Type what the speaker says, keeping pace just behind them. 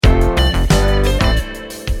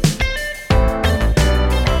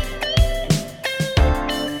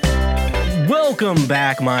Welcome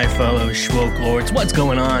back, my fellow Schwoke Lords. What's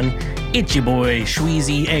going on? It's your boy,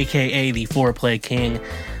 Shweezy, aka the Foreplay King.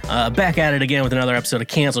 Back at it again with another episode of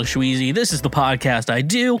Cancel Shweezy. This is the podcast I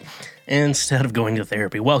do instead of going to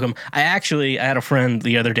therapy. Welcome. I had a friend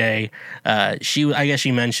the other day. I guess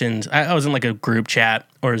she mentioned, I was in like a group chat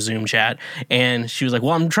or a Zoom chat, and she was like,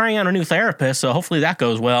 well, I'm trying out a new therapist, so hopefully that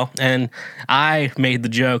goes well. And I made the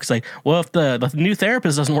joke, it's like, well, if the new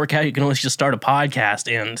therapist doesn't work out, you can always just start a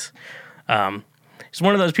podcast. And it's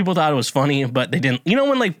one of those people thought it was funny, but they didn't. You know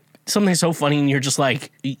when like something's so funny and you're just like,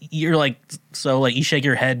 you shake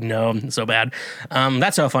your head, no, so bad.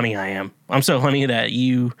 That's how funny I am. I'm so funny that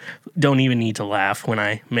you don't even need to laugh when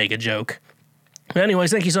I make a joke. But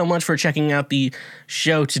anyways, thank you so much for checking out the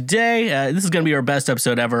show today. This is going to be our best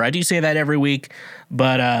episode ever. I do say that every week,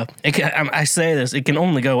 but I say this, it can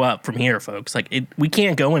only go up from here, folks. Like, we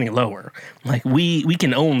can't go any lower. Like, we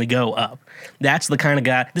can only go up. That's the kind of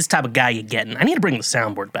guy, this type of guy you're getting. I need to bring the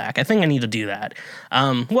soundboard back. I think I need to do that.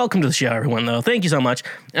 Welcome to the show, everyone, though. Thank you so much.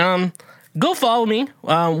 Go follow me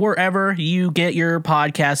wherever you get your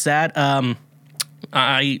podcasts at. I'm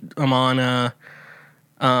on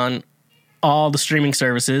all the streaming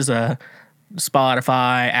services,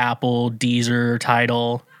 Spotify, Apple, Deezer,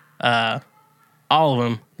 Tidal, all of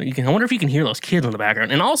them. I wonder if you can hear those kids in the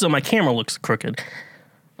background. And also, my camera looks crooked.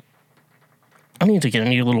 I need to get a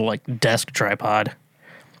new little like desk tripod.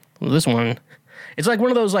 This one, it's like one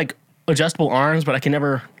of those like adjustable arms, but I can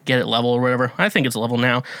never get it level or whatever. I think it's level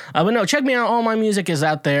now. But no, check me out. All my music is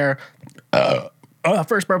out there.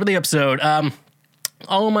 First part of the episode.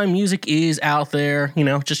 All of my music is out there,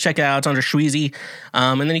 just check it out. It's under Shweezy.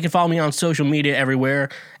 And then you can follow me on social media everywhere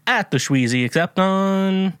at the Shweezy, except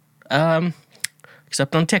on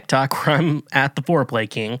TikTok, where I'm at the Foreplay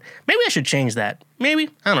King. Maybe I should change that. Maybe.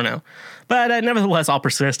 I don't know. But nevertheless, I'll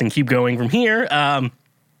persist and keep going from here. Having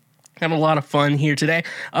a lot of fun here today.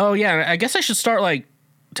 Oh, yeah, I guess I should start,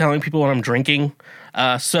 telling people what I'm drinking.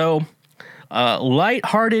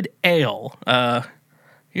 Lighthearted Ale.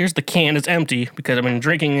 Here's the can. It's empty because I've been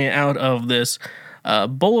drinking it out of this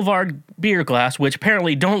Boulevard beer glass, which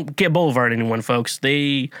apparently don't get Boulevard anyone, folks.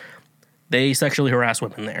 They sexually harass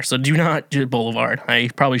women there, so do not get Boulevard.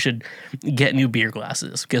 I probably should get new beer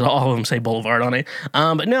glasses because all of them say Boulevard on it.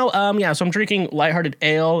 But no, so I'm drinking Lighthearted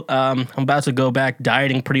Ale. I'm about to go back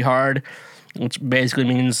dieting pretty hard, which basically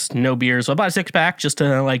means no beer. So I bought a 6-pack just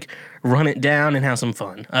to run it down and have some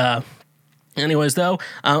fun. Anyways, though,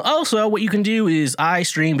 also what you can do is I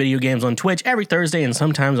stream video games on Twitch every Thursday and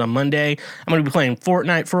sometimes on Monday. I'm going to be playing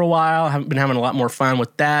Fortnite for a while. I've been having a lot more fun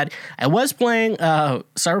with that. I was playing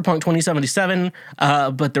Cyberpunk 2077,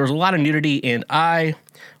 but there was a lot of nudity, and I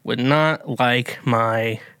would not like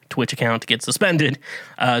my Twitch account to get suspended.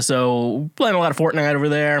 So playing a lot of Fortnite over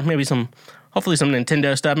there, hopefully some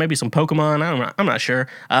Nintendo stuff, maybe some Pokemon. I'm not sure.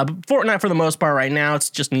 But Fortnite, for the most part right now, it's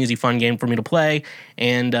just an easy, fun game for me to play.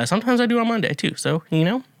 And sometimes I do on Monday, too. So,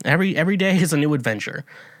 every day is a new adventure.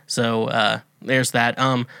 So, there's that.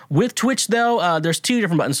 With Twitch, though, there's 2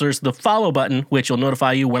 different buttons. So there's the follow button, which will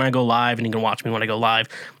notify you when I go live, and you can watch me when I go live.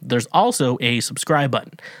 There's also a subscribe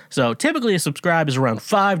button. So typically a subscribe is around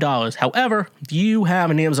 $5. However, if you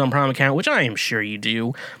have an Amazon Prime account, which I am sure you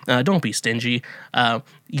do, don't be stingy,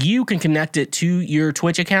 you can connect it to your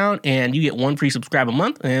Twitch account, and you get 1 free subscribe a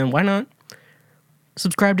month, and why not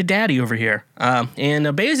subscribe to Daddy over here?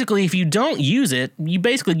 Basically, if you don't use it, you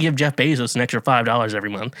basically give Jeff Bezos an extra $5 every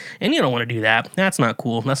month, and you don't want to do that. That's not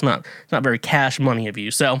cool. It's not very cash money of you.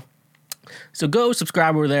 So go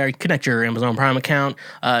subscribe over there, connect your Amazon Prime account.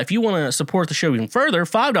 If you want to support the show even further,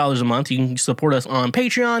 $5 a month, you can support us on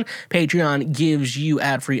Patreon. Patreon gives you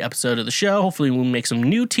ad-free episode of the show. Hopefully we'll make some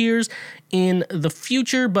new tiers in the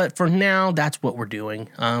future, but for now, that's what we're doing.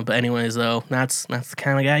 But anyways, though, that's the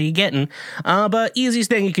kind of guy you're getting. But easiest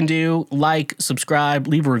thing you can do, subscribe,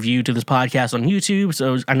 leave a review to this podcast on YouTube.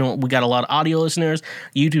 So I know we got a lot of audio listeners.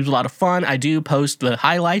 YouTube's a lot of fun. I do post the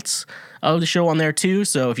highlights of the show on there too.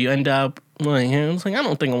 So if you end up I don't think I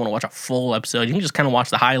want to watch a full episode, you can just kind of watch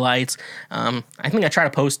the highlights. I think I try to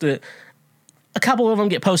post it. A couple of them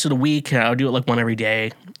get posted a week. I'll do it one every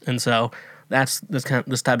day. And so that's this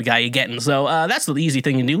type of guy you're getting. So that's the easy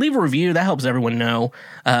thing to do. Leave a review. That helps everyone know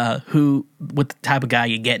what the type of guy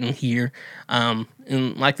you're getting here.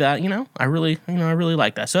 And like that, I really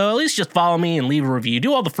like that. So at least just follow me and leave a review.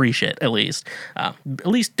 Do all the free shit, at least. At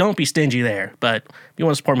least don't be stingy there. But if you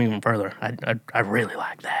want to support me even further, I really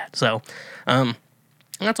like that. So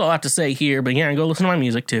that's all I have to say here. But yeah, go listen to my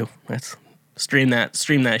music too. Let's stream that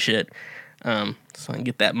shit. So I can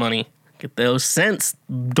get that money, get those cents,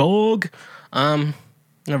 dog.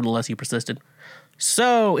 Nevertheless, he persisted.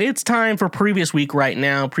 So it's time for Previous Week Right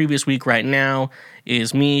Now. Previous Week Right Now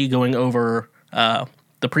is me going over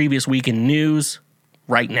the previous week in news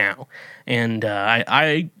right now. And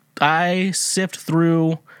I sift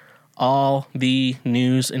through all the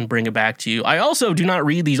news and bring it back to you. I also do not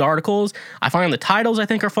read these articles. I find the titles I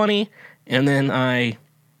think are funny, and then I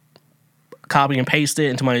copy and paste it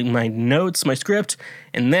into my notes, my script,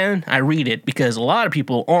 and then I read it, because a lot of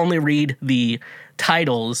people only read the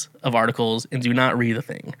titles of articles and do not read the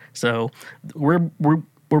thing. So we're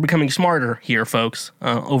becoming smarter here, folks,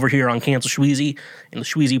 over here on Cancel Shweezy in the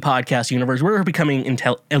Shweezy podcast universe. We're becoming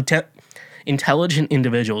intelligent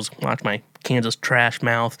individuals. Watch my Kansas trash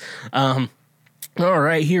mouth. All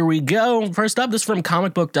right, here we go. First up, this is from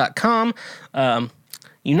comicbook.com.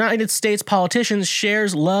 United States politicians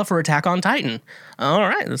shares love for Attack on Titan. All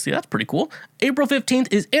right, let's see. That's pretty cool. April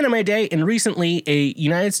 15th is Anime Day, and recently a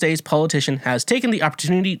United States politician has taken the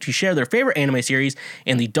opportunity to share their favorite anime series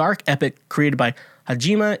and the dark epic created by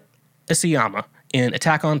Hajime Isayama in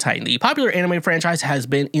Attack on Titan. The popular anime franchise has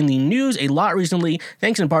been in the news a lot recently,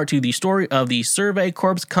 thanks in part to the story of the Survey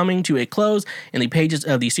Corps coming to a close in the pages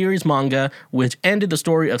of the series manga, which ended the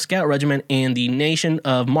story of Scout Regiment and the nation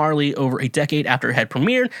of Marley over a decade after it had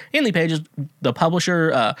premiered in the pages the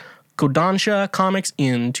publisher Kodansha Comics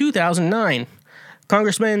in 2009.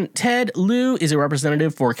 Congressman Ted Lieu is a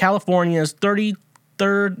representative for California's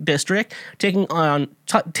 33rd District, taking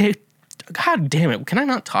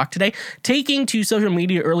to social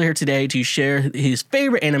media earlier today to share his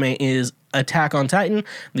favorite anime is Attack on Titan.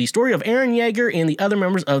 The story of Eren Yeager and the other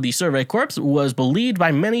members of the Survey Corps was believed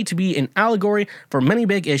by many to be an allegory for many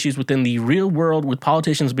big issues within the real world, with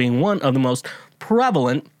politicians being one of the most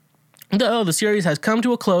prevalent. Though the series has come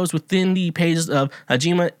to a close within the pages of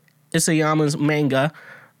Hajime Isayama's manga,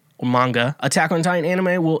 Attack on Titan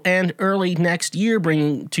anime will end early next year,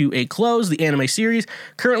 bringing to a close the anime series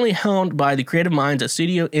currently held by the creative minds at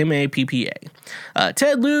Studio MAPPA.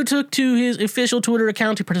 Ted Lieu took to his official Twitter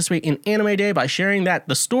account to participate in Anime Day by sharing that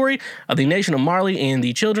the story of the nation of Marley and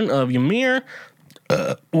the children of Ymir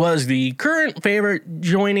was the current favorite.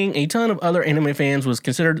 Joining a ton of other anime fans, was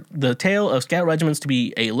considered the tale of Scout Regiments to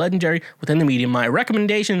be a legendary within the medium. My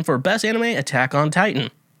recommendation for best anime, Attack on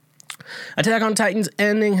Titan. Attack on Titan's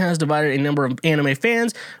ending has divided a number of anime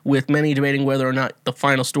fans, with many debating whether or not the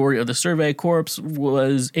final story of the Survey Corps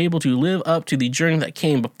was able to live up to the journey that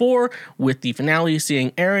came before, with the finale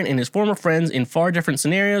seeing Eren and his former friends in far different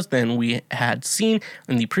scenarios than we had seen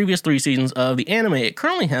in the previous 3 seasons of the anime. It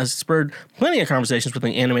currently has spurred plenty of conversations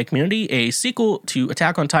within the anime community. A sequel to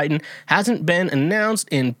Attack on Titan hasn't been announced,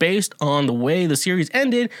 and based on the way the series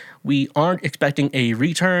ended, we aren't expecting a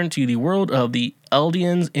return to the world of the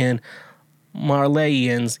Eldians and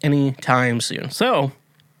Marleyans anytime soon. So,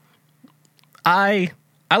 I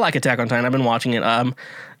like Attack on Titan. I've been watching it.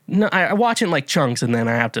 I watch it in like chunks, and then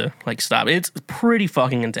I have to like stop. It's pretty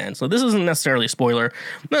fucking intense. So this isn't necessarily a spoiler.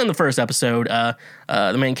 But in the first episode,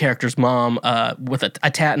 the main character's mom, with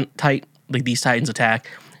these Titans attack,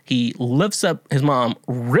 he lifts up his mom,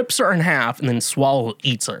 rips her in half, and then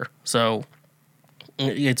eats her. So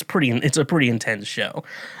it's a pretty intense show,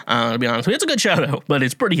 to be honest with you. It's a good show though, but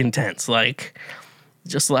it's pretty intense. Like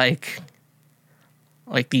these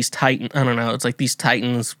Titans, I don't know, it's like these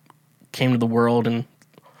Titans came to the world and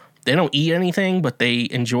they don't eat anything, but they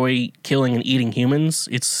enjoy killing and eating humans.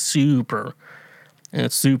 It's super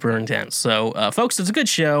intense. So, folks, it's a good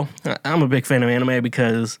show. I'm a big fan of anime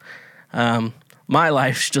because my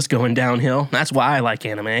life's just going downhill. That's why I like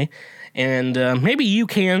anime. And maybe you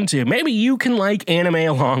can too. Maybe you can like anime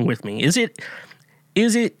along with me. Is it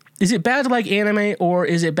bad to like anime, or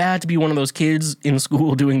is it bad to be one of those kids in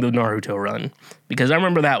school doing the Naruto run? Because I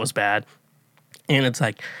remember that was bad. And it's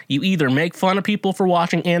like, you either make fun of people for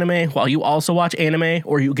watching anime while you also watch anime,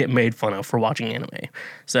 or you get made fun of for watching anime.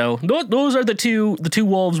 So those are the two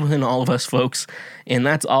wolves within all of us, folks. And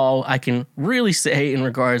that's all I can really say in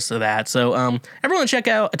regards to that. So everyone check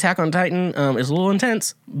out Attack on Titan. It's a little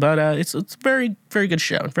intense, but it's a very, very good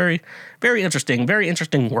show. Very, very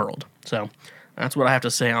interesting world. So that's what I have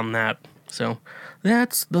to say on that. So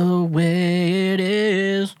that's the way it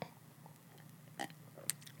is.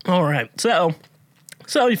 All right, so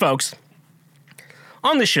you folks,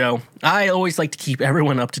 on the show, I always like to keep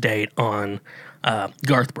everyone up to date on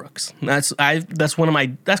Garth Brooks. That's kind of one of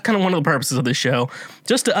the purposes of this show,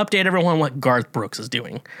 just to update everyone on what Garth Brooks is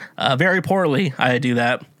doing. Very poorly, I do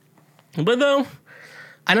that, but though,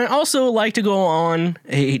 and I also like to go on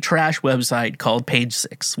a trash website called Page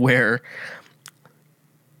Six, where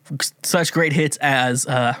such great hits as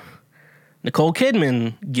Nicole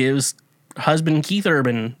Kidman gives husband Keith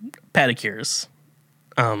Urban pedicures.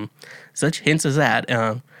 Such hints as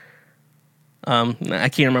that. I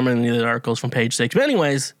can't remember any of the articles from page 6. But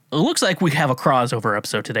anyways, it looks like we have a crossover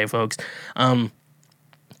episode today, folks.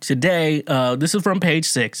 Today, this is from page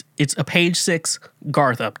 6. It's a page 6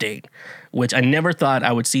 Garth update, which I never thought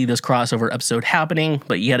I would see this crossover episode happening,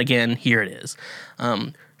 but yet again, here it is.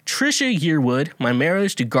 Trisha Yearwood, my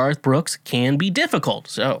marriage to Garth Brooks can be difficult.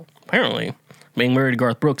 So, apparently, being married to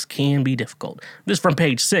Garth Brooks can be difficult. This is from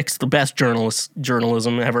page 6, the best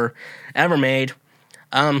journalism ever made.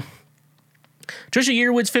 Trisha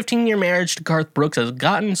Yearwood's 15-year marriage to Garth Brooks has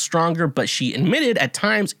gotten stronger, but she admitted at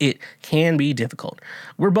times it can be difficult.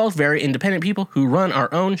 We're both very independent people who run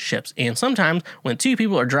our own ships, and sometimes when two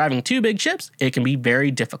people are driving two big ships, it can be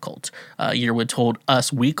very difficult. Yearwood told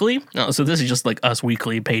Us Weekly. So this is just like Us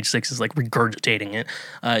Weekly. Page 6 is like regurgitating it.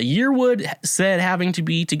 Yearwood said having to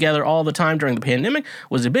be together all the time during the pandemic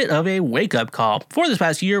was a bit of a wake-up call. For this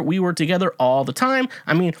past year, we were together all the time.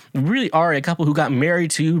 I mean, we really are a couple who got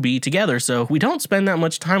married to be together, so we don't spend that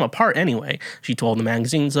much time apart anyway, she told the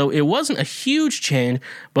magazine. So it wasn't a huge change,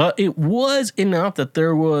 but it was enough that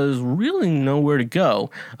there was really nowhere to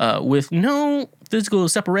go. With no physical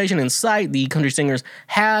separation in sight, the country singers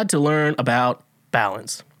had to learn about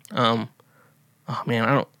balance. Trisha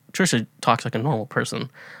talks like a normal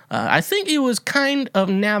person. I think it was kind of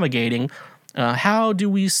navigating how do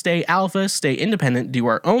we stay alpha, stay independent, do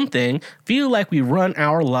our own thing, feel like we run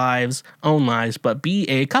our own lives, but be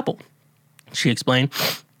a couple, she explained.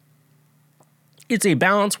 It's a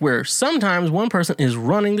balance where sometimes one person is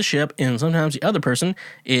running the ship and sometimes the other person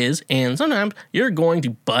is, and sometimes you're going to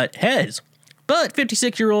butt heads. But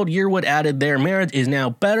 56-year-old Yearwood added their marriage is now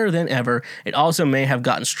better than ever. It also may have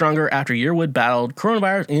gotten stronger after Yearwood battled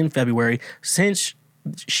coronavirus in February, since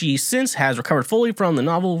she since has recovered fully from the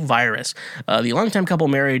novel virus. The longtime couple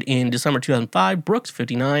married in December 2005. Brooks,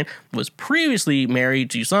 59, was previously married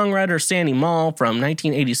to songwriter Sandy Mall from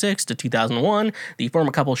 1986 to 2001. The former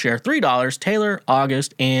couple share $3, Taylor,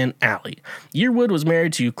 August, and Allie. Yearwood was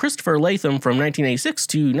married to Christopher Latham from 1986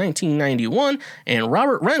 to 1991, and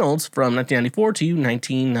Robert Reynolds from 1994 to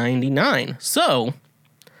 1999. So,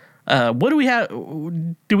 what do we have?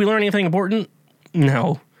 Did we learn anything important?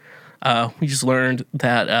 No. We just learned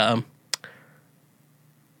that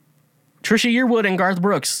Trisha Yearwood and Garth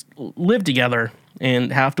Brooks live together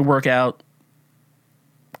and have to work out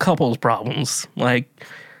couples problems, like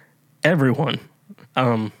everyone.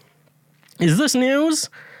 Is this news?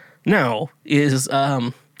 No. Is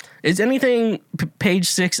anything page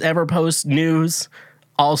 6 ever post news?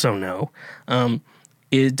 Also no.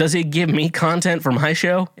 Does it give me content for my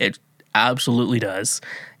show? It absolutely does.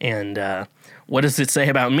 And what does it say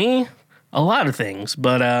about me? A lot of things,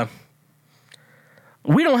 but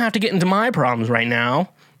we don't have to get into my problems right now.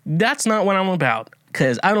 That's not what I'm about,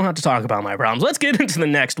 because I don't have to talk about my problems. Let's get into the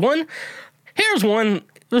next one. Here's one.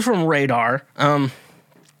 This is from Radar.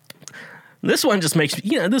 This one just makes,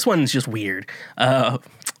 this one is just weird.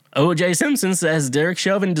 O.J. Simpson says Derek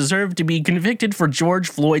Chauvin deserved to be convicted for George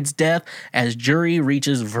Floyd's death as jury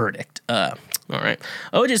reaches verdict. All right.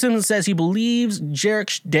 O.J. Simpson says he believes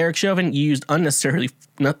Derek Chauvin used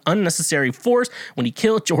unnecessary force when he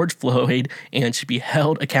killed George Floyd and should be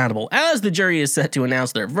held accountable. As the jury is set to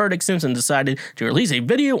announce their verdict, Simpson decided to release a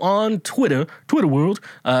video on Twitter world,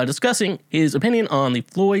 discussing his opinion on the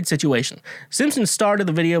Floyd situation. Simpson started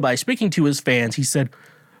the video by speaking to his fans. He said,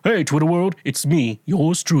 "Hey, Twitter world, it's me,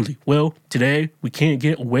 yours truly. Well, today we can't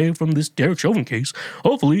get away from this Derek Chauvin case.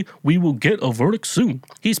 Hopefully, we will get a verdict soon."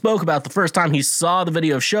 He spoke about the first time he saw the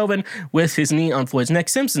video of Chauvin with his knee on Floyd's neck.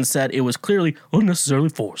 Simpson said it was clearly unnecessarily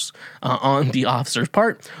forced on the officer's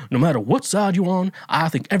part. "No matter what side you're on, I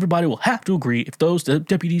think everybody will have to agree if those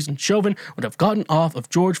deputies and Chauvin would have gotten off of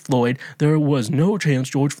George Floyd, there was no chance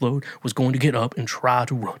George Floyd was going to get up and try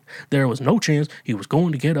to run. There was no chance he was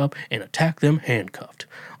going to get up and attack them handcuffed.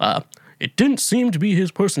 It didn't seem to be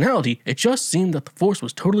his personality. It just seemed that the force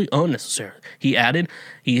was totally unnecessary." He added,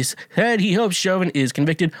 he said he hopes Chauvin is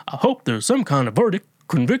convicted. "I hope there's some kind of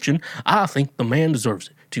conviction. I think the man deserves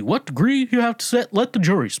it. To what degree you have to let the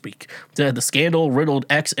jury speak," said the scandal-riddled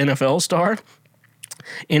ex-NFL star.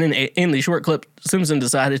 In the short clip, Simpson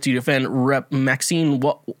decided to defend Rep. Maxine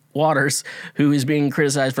Waters, who is being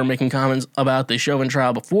criticized for making comments about the Chauvin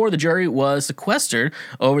trial before the jury was sequestered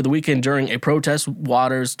over the weekend during a protest.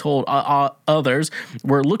 Waters told others,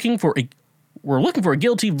 we're looking for a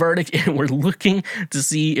guilty verdict, and we're looking to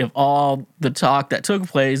see if all the talk that took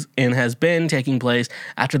place and has been taking place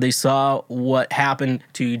after they saw what happened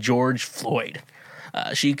to George Floyd."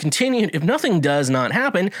 She continued, if nothing does not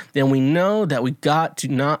happen, then we know that we got to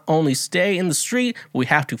not only stay in the street, but we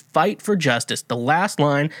have to fight for justice. The last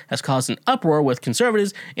line has caused an uproar with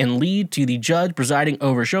conservatives and lead to the judge presiding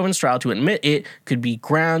over Chauvin's trial to admit it could be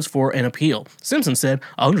grounds for an appeal. Simpson said,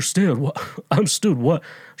 I understood what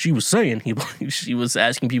she was saying. She was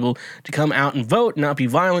asking people to come out and vote, not be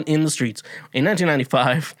violent in the streets. In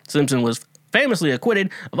 1995, Simpson was famously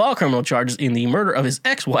acquitted of all criminal charges in the murder of his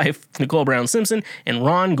ex-wife, Nicole Brown Simpson, and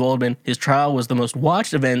Ron Goldman. His trial was the most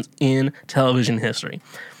watched event in television history.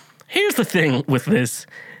 Here's the thing with this.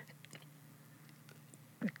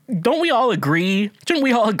 Don't we all agree? Shouldn't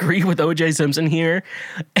we all agree with O.J. Simpson here?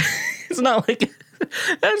 It's not like...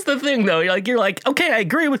 That's the thing, though. You're like, okay, I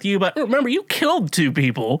agree with you, but remember, you killed 2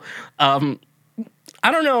 people. I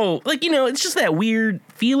don't know. It's just that weird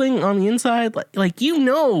feeling on the inside. I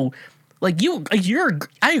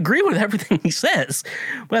agree with everything he says.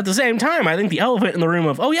 But at the same time, I think the elephant in the room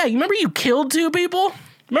of, oh yeah, you remember you killed 2 people?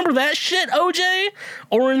 Remember that shit, OJ?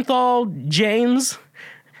 Orenthal, James,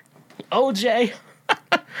 OJ.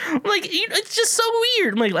 It's just so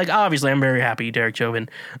weird. Obviously, I'm very happy Derek Chauvin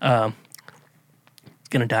gonna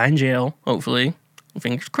die in jail, hopefully.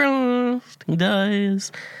 Fingers crossed, he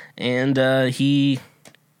dies. And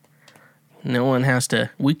no one has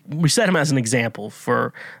to, we set him as an example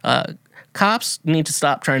for, cops need to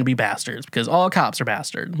stop trying to be bastards because all cops are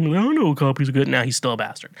bastards. I don't know a cop who's good. Now he's still a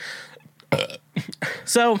bastard.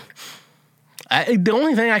 So, the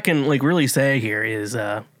only thing I can really say here is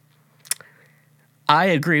I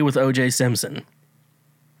agree with O.J. Simpson.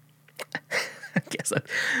 I guess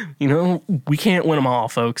we can't win them all,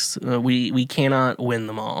 folks. We cannot win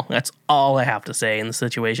them all. That's all I have to say in the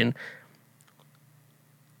situation.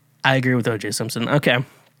 I agree with O.J. Simpson. Okay.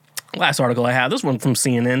 Last article I have, this one from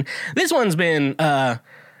CNN. This one's been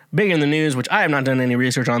big in the news, which I have not done any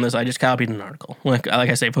research on this. I just copied an article. Like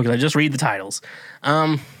I say, folks, I just read the titles.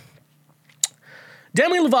 Demi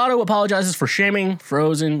Lovato apologizes for shaming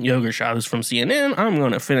frozen yogurt shop. This is from CNN. I'm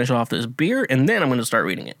going to finish off this beer, and then I'm going to start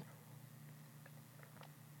reading it.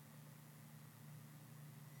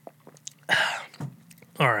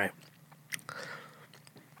 All right.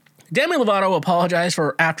 Demi Lovato apologized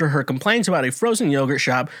after her complaints about a frozen yogurt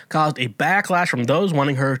shop caused a backlash from those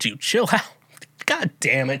wanting her to chill out. God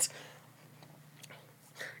damn it.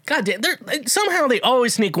 God damn, somehow they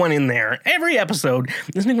always sneak one in there. Every episode,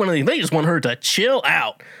 they sneak one in. They just want her to chill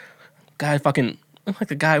out. Guy fucking, like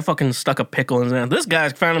the guy fucking stuck a pickle in his mouth. This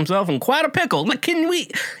guy's found himself in quite a pickle.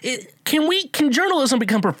 Can journalism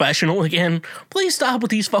become professional again? Please stop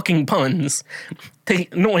with these fucking puns. They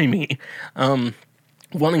annoy me.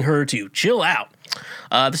 Wanting her to chill out.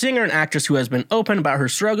 The singer and actress who has been open about her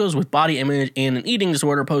struggles with body image and an eating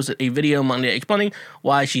disorder posted a video Monday explaining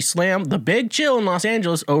why she slammed the Big Chill in Los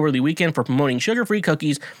Angeles over the weekend for promoting sugar-free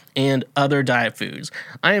cookies and other diet foods.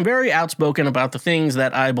 I am very outspoken about the things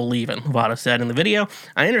that I believe in, Lovato said in the video.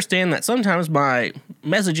 I understand that sometimes my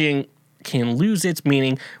messaging can lose its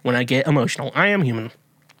meaning when I get emotional. I am human.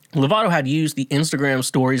 Lovato had used the Instagram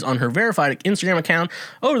stories on her verified Instagram account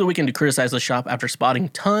over the weekend to criticize the shop after spotting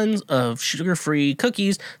tons of sugar-free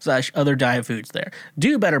cookies / other diet foods there.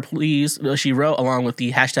 Do better, please, she wrote, along with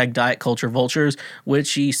the hashtag Diet Culture Vultures, which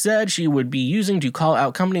she said she would be using to call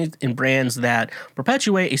out companies and brands that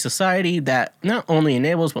perpetuate a society that not only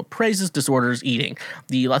enables but praises disorders eating.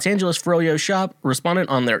 The Los Angeles Froyo shop responded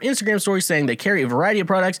on their Instagram story saying they carry a variety of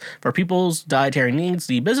products for people's dietary needs.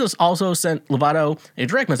 The business also sent Lovato a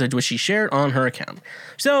direct message which she shared on her account.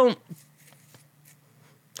 So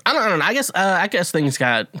I don't know. I guess things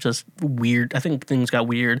got just weird. I think things got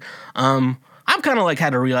weird. I'm kind of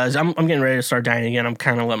had to realize I'm getting ready to start dieting again. I'm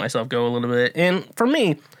kind of let myself go a little bit. And for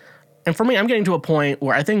me, I'm getting to a point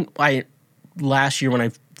where I think last year when I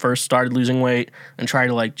first started losing weight and tried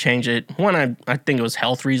to change it. One, I think it was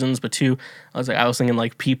health reasons, but 2, I was thinking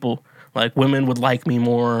people. Women would like me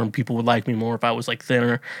more, and people would like me more if I was,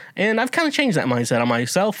 thinner. And I've kind of changed that mindset on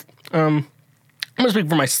myself. I'm going to speak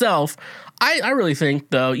for myself. I really think,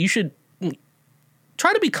 though, you should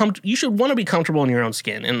try to be you should want to be comfortable in your own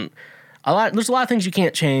skin. And there's a lot of things you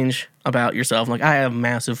can't change about yourself. I have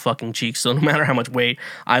massive fucking cheeks, so no matter how much weight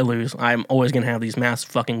I lose, I'm always going to have these massive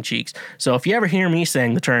fucking cheeks. So if you ever hear me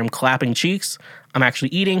saying the term clapping cheeks, I'm actually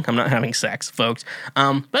eating. I'm not having sex, folks.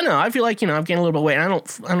 But no, I feel I've gained a little bit of weight. And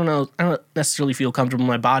I don't necessarily feel comfortable in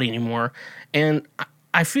my body anymore. And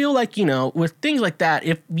I feel with things like that,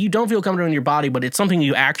 if you don't feel comfortable in your body, but it's something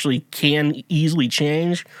you actually can easily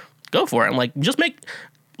change, go for it. Just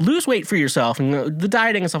lose weight for yourself, and the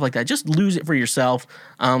dieting and stuff like that. Just lose it for yourself.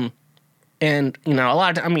 And a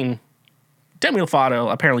lot of Demi Lovato,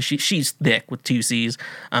 apparently she's thick with 2 C's,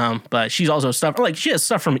 but she's also she has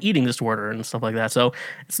stuff from eating disorder and stuff like that. So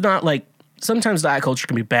it's not like, sometimes diet culture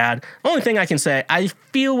can be bad. The only thing I can say, I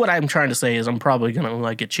feel what I'm trying to say is I'm probably going to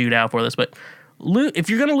like get chewed out for this, but if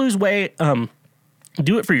you're going to lose weight,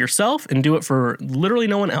 do it for yourself and do it for literally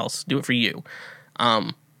no one else. Do it for you.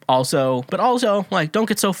 Also, like, don't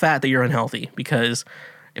get so fat that you're unhealthy, because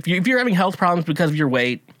if you're having health problems because of your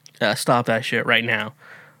weight, stop that shit right now,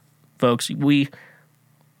 folks. I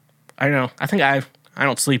don't know. I think I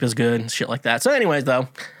don't sleep as good and shit like that. So anyways, though,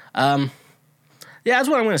 yeah, that's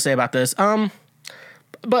what I'm going to say about this.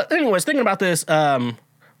 But anyways, thinking about this,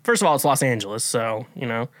 first of all, it's Los Angeles, so, you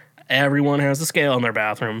know, everyone has a scale in their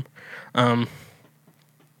bathroom.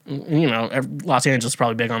 You know, Los Angeles is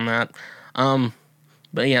probably big on that.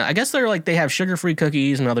 But yeah, I guess they have sugar-free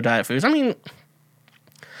cookies and other diet foods. I mean,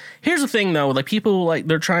 here's the thing, though. Like, people, like,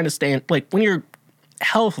 they're trying to stay in, like, when you're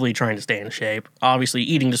healthily trying to stay in shape, obviously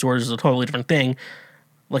eating disorders is a totally different thing.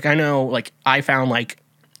 Like, I know, like, I found, like,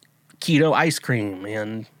 keto ice cream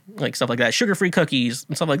and, like, stuff like that, sugar-free cookies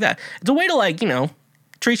and stuff like that. It's a way to, like, you know,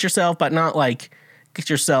 treat yourself, but not, like, get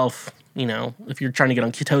yourself, you know, if you're trying to get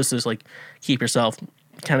on ketosis, like, keep yourself,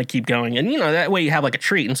 kind of keep going. And, you know, that way you have, like, a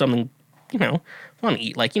treat and something, you know, fun to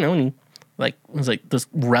eat. Like, you know, and, like, it was like this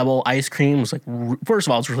Rebel ice cream was like, first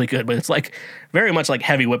of all, it's really good, but it's like very much like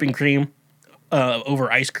heavy whipping cream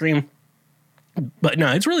over ice cream. But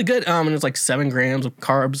no, it's really good. And it's like 7 grams of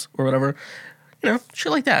carbs or whatever, you know,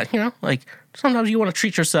 shit like that, you know, like sometimes you want to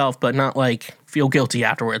treat yourself, but not like feel guilty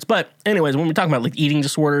afterwards. But anyways, when we're talking about like eating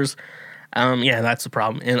disorders, yeah, that's the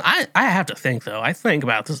problem. And I have to think, though, I think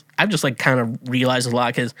about this. I've just like kind of realized a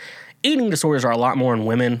lot, because eating disorders are a lot more in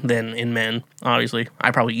women than in men. Obviously, I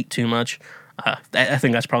probably eat too much. I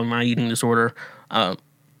think that's probably my eating disorder.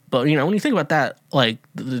 But, you know, when you think about that, like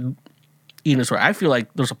the eating disorder, I feel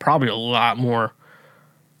like there's probably a lot more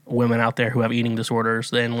women out there who have eating disorders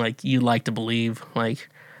than like you like to believe. Like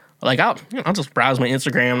I'll just browse my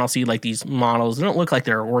Instagram and I'll see like these models. They don't look like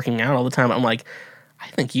they're working out all the time. I'm like, I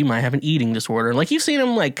think you might have an eating disorder. Like, you've seen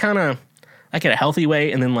them like kind of like at a healthy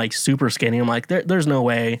weight and then like super skinny. I'm like, there's no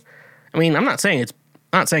way. I mean, I'm not saying it's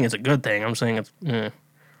a good thing. I'm saying it's,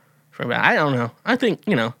 I don't know. I think,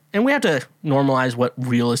 you know, and we have to normalize what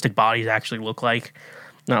realistic bodies actually look like.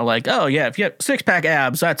 Not like, oh yeah, if you have 6-pack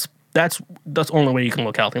abs, that's the only way you can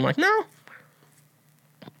look healthy. I'm like, no,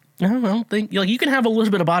 I don't think, like, you can have a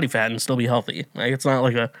little bit of body fat and still be healthy. Like, it's not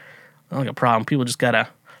like a problem. People just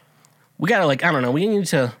we gotta like, I don't know, we need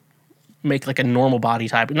to make like a normal body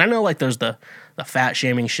type. And I know like there's the fat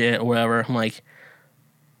shaming shit or whatever. I'm like,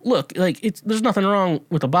 look, like, there's nothing wrong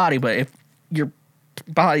with the body, but if your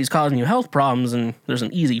body's causing you health problems and there's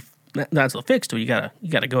that's the fix to it,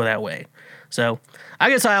 you gotta go that way. So I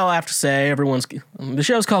guess all I have to say, the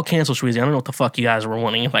show's called Cancel Shweezy. I don't know what the fuck you guys were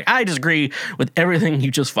wanting. Like, I disagree with everything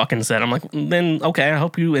you just fucking said. I'm like, then okay, I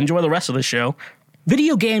hope you enjoy the rest of the show.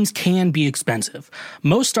 Video games can be expensive.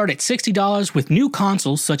 Most start at $60 with new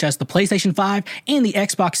consoles such as the PlayStation 5 and the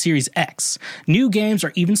Xbox Series X. New games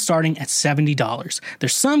are even starting at $70.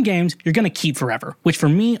 There's some games you're going to keep forever, which for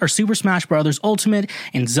me are Super Smash Bros. Ultimate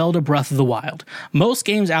and Zelda Breath of the Wild. Most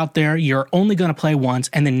games out there you're only going to play once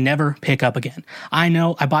and then never pick up again. I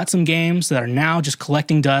know, I bought some games that are now just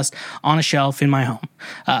collecting dust on a shelf in my home.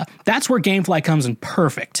 That's where GameFly comes in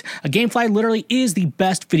perfect. GameFly literally is the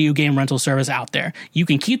best video game rental service out there. You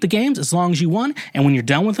can keep the games as long as you want, and when you're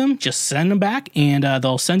done with them, just send them back, and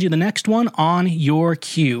they'll send you the next one on your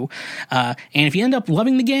queue. And if you end up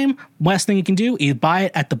loving the game, best thing you can do is buy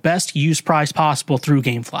it at the best used price possible through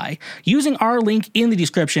GameFly. Using our link in the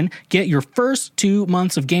description, get your first 2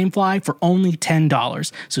 months of GameFly for only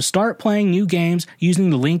 $10. So start playing new games using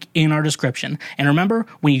the link in our description. And remember,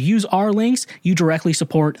 when you use our links, you directly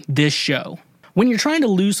support this show. When you're trying to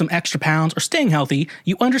lose some extra pounds or staying healthy,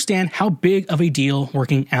 you understand how big of a deal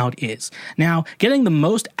working out is. Now, getting the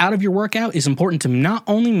most out of your workout is important to not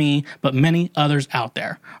only me, but many others out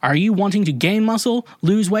there. Are you wanting to gain muscle,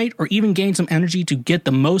 lose weight, or even gain some energy to get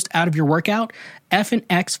the most out of your workout?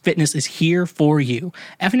 FNX Fitness is here for you.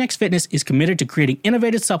 FNX Fitness is committed to creating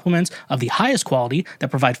innovative supplements of the highest quality that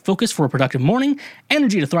provide focus for a productive morning,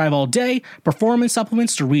 energy to thrive all day, performance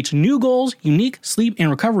supplements to reach new goals, unique sleep and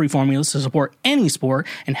recovery formulas to support any sport,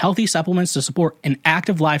 and healthy supplements to support an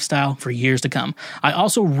active lifestyle for years to come. I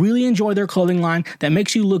also really enjoy their clothing line that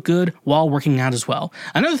makes you look good while working out as well.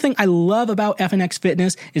 Another thing I love about FNX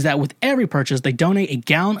Fitness is that with every purchase, they donate a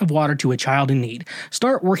gallon of water to a child in need.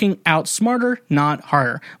 Start working out smarter, not not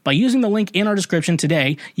harder. By using the link in our description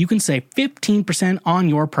today, you can save 15% on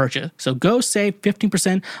your purchase. So go save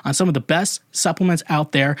 15% on some of the best supplements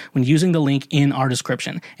out there when using the link in our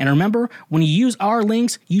description. And remember, when you use our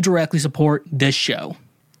links, you directly support this show.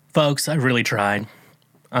 Folks, I really tried.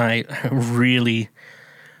 I really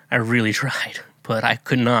tried, but I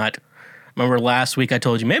could not. Remember last week I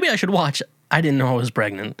told you maybe I should watch. I didn't know I was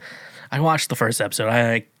pregnant. I watched the first episode.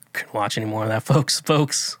 I couldn't watch any more of that,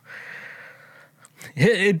 folks.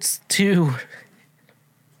 It's too...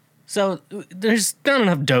 So, there's not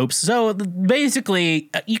enough dopes. So, basically,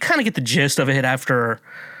 you kind of get the gist of it after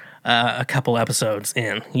a couple episodes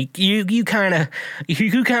in. You kind of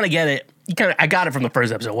get it. I got it from the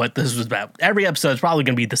first episode, what this was about. Every episode is probably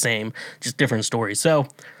going to be the same, just different stories. So,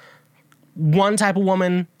 one type of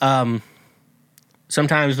woman,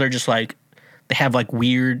 sometimes they're just like, they have like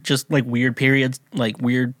weird periods, like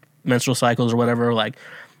weird menstrual cycles or whatever. Like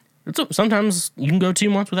sometimes you can go 2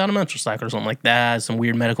 months without a menstrual cycle or something like that, some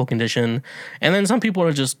weird medical condition. And then some people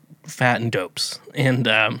are just fat and dopes. And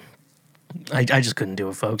I just couldn't do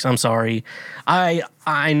it, folks. I'm sorry.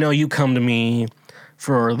 I know you come to me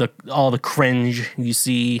for all the cringe you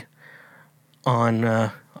see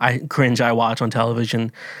on I watch on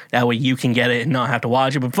television. That way you can get it and not have to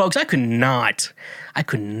watch it. But folks, I could not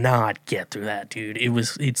get through that, dude. It's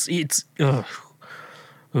a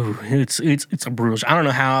brutal. I don't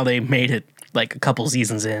know how they made it like a couple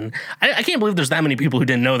seasons in. I can't believe there's that many people who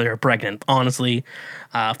didn't know they were pregnant. Honestly,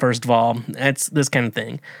 first of all, it's this kind of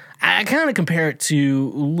thing. I kind of compare it to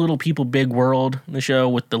Little People, Big World, the show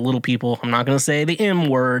with the little people. I'm not going to say the M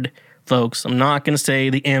word, folks. I'm not going to say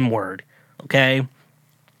the M word. Okay.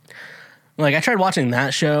 Like, I tried watching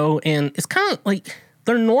that show, and it's kind of like,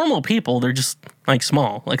 they're normal people. They're just, like,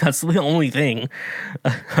 small. Like, that's the only thing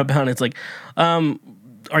about it. It's like,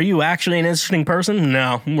 are you actually an interesting person?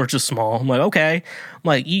 No, we're just small. I'm like, okay. I'm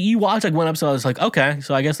like, you watch, like, one episode, it's like, okay,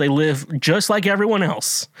 so I guess they live just like everyone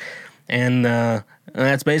else. And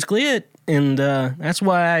that's basically it. And that's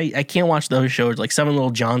why I can't watch those shows, like Seven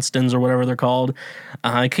Little Johnstons or whatever they're called.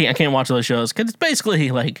 I can't watch those shows, because it's basically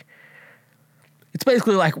like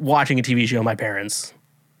watching a TV show with my parents,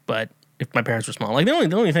 but if my parents were small. Like, the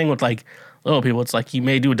only thing with, like, Little People, it's like you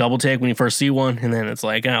may do a double take when you first see one, and then it's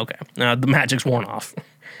like, okay, the magic's worn off.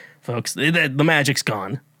 Folks, the magic's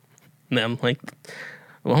gone. And I'm like,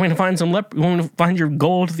 want me to find you want me to find your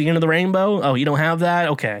gold at the end of the rainbow? Oh, you don't have that?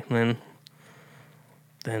 Okay, then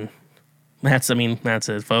that's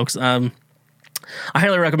it, folks. I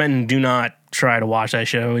highly recommend do not try to watch that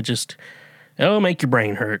show. It'll make your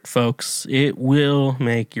brain hurt, folks. It will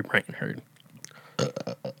make your brain hurt.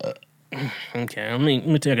 Okay, let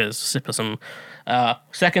me take a sip of some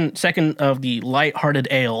second of the lighthearted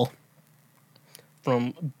ale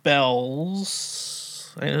from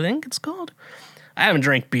Bell's, I think it's called. I haven't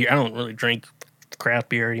drank beer. I don't really drink craft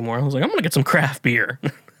beer anymore. I was like, I'm gonna get some craft beer,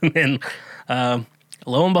 and lo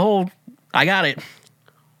and behold, I got it.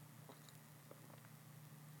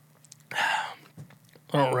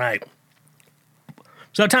 All right.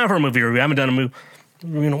 So, time for a movie review. I haven't done a movie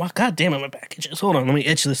review in a while. God damn it, my back itches. Hold on, let me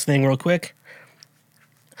itch this thing real quick.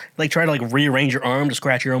 Like, try to, like, rearrange your arm to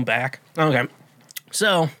scratch your own back. Okay.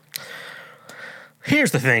 So,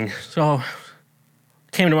 here's the thing. So,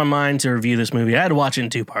 came to my mind to review this movie. I had to watch it in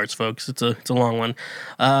 2 parts, folks. It's a long one.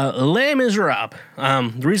 Les Miserables.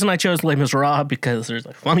 The reason I chose Les Miserables, because there's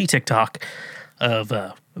a funny TikTok of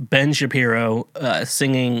Ben Shapiro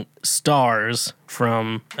singing Stars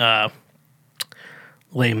from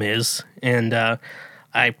Les Mis, and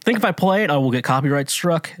I think if I play it, I will get copyright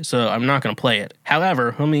struck, so I'm not going to play it.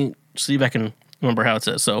 However, let me see if I can remember how it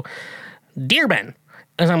says. So, Dear Ben,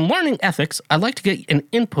 as I'm learning ethics, I'd like to get an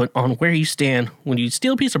input on where you stand when you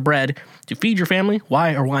steal a piece of bread to feed your family.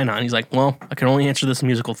 Why or why not? And he's like, well, I can only answer this in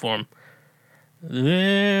musical form.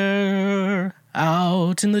 There,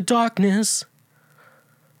 out in the darkness,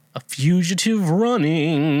 a fugitive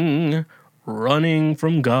running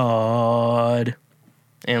from God.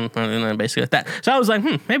 And basically like that. So I was like,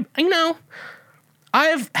 maybe,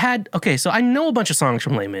 so I know a bunch of songs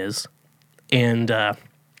from Les Mis, and I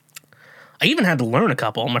even had to learn a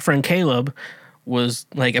couple. My friend Caleb was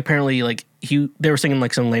like, apparently, like, they were singing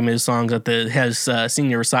like some Les Mis songs at his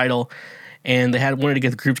senior recital, and they wanted to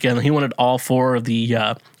get the group together. He wanted all 4 of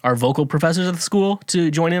our vocal professors at the school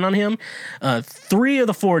to join in on him. 3 of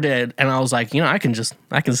the 4 did, and I was like, I can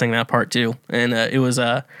sing that part too. And it was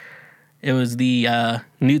the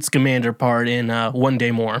Newt Scamander part in One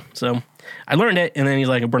Day More. So I learned it, and then he's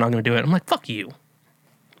like, we're not going to do it. I'm like, fuck you.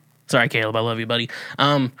 Sorry, Caleb. I love you, buddy.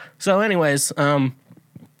 So anyways,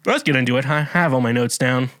 let's get into it. I have all my notes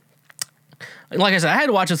down. like I said, I had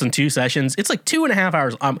to watch this in 2 sessions. It's like 2.5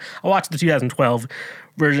 hours. I watched the 2012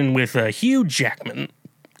 version with Hugh Jackman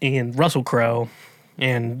and Russell Crowe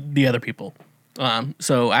and the other people.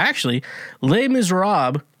 So I actually, Les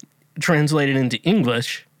Miserables, translated into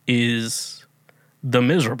English, is The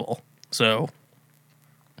Miserable. So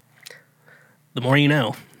the more you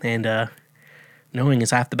know, and knowing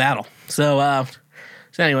is half the battle. So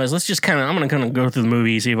anyways, let's just I'm going to kind of go through the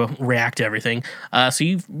movie, see if we'll react to everything. So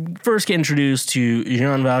you first get introduced to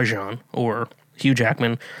Jean Valjean, or Hugh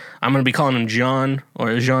Jackman. I'm going to be calling him John,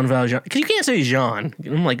 or Jean Valjean, because you can't say Jean.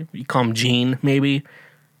 I'm like, you call him Jean, maybe.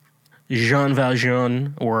 Jean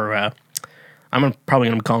Valjean, or I'm probably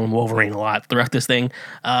going to be calling him Wolverine a lot throughout this thing.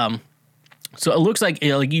 So it looks like,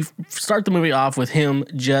 you start the movie off with him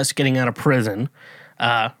just getting out of prison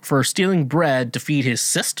for stealing bread to feed his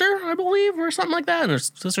sister, I believe, or something like that, and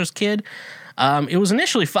his sister's kid. It was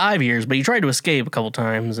initially 5 years, but he tried to escape a couple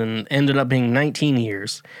times and ended up being 19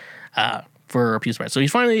 years for a piece of bread. So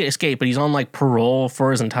he's finally escaped, but he's on like parole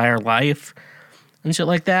for his entire life and shit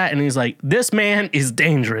like that. And he's like, this man is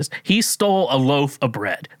dangerous. He stole a loaf of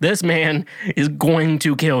bread. This man is going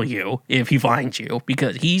to kill you if he finds you,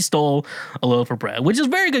 because he stole a loaf of bread, which is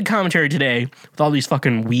very good commentary today with all these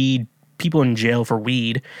fucking people in jail for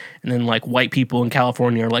weed. And then like white people in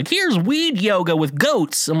California are like, here's weed yoga with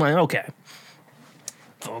goats. I'm like, okay,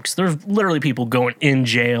 folks, there's literally people going in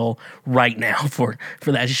jail right now for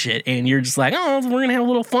that shit. And you're just like, oh, we're going to have a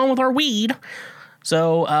little fun with our weed.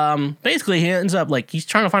 So basically, he ends up like he's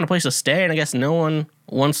trying to find a place to stay, and I guess no one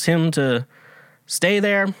wants him to stay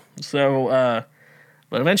there. So,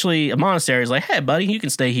 but eventually, a monastery is like, "Hey, buddy, you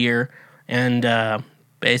can stay here." And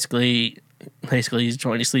basically, he's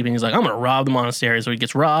trying to sleeping. He's like, "I'm gonna rob the monastery." So he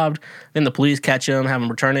gets robbed. Then the police catch him, have him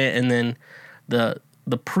return it, and then the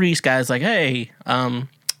priest guy's like, "Hey,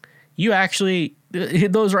 you actually."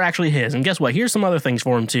 Those are actually his. And guess what? Here's some other things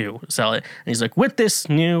for him too. Sell it. And he's like, with this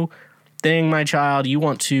new thing, my child, you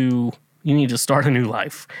need to start a new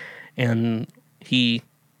life. And he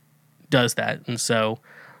does that. And so,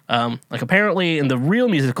 like apparently in the real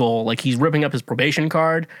musical, like he's ripping up his probation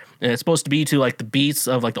card, and it's supposed to be to like the beats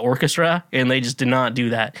of like the orchestra, and they just did not do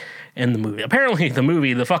that in the movie. Apparently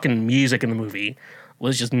the fucking music in the movie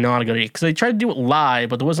was just not a good idea, because they tried to do it live,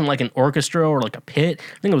 but there wasn't like an orchestra or like a pit.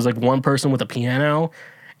 I think it was like one person with a piano,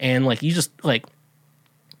 and like you just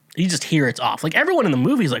hear it's off. Like everyone in the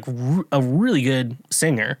movie is like a really good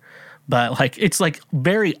singer, but like it's like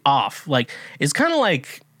very off. Like it's kind of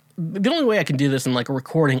like the only way I can do this in like a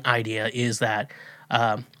recording idea is that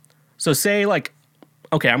so say like,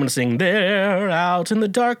 okay, I'm going to sing, there out in the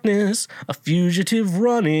darkness, a fugitive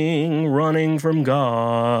running from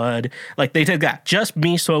God. Like they did that, just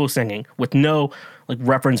me solo singing with no like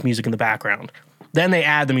reference music in the background. Then they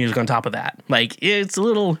add the music on top of that. Like it's a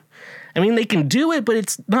little, I mean, they can do it, but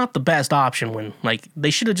it's not the best option when like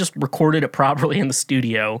they should have just recorded it properly in the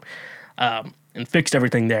studio and fixed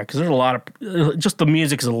everything there. Because there's a lot of, just the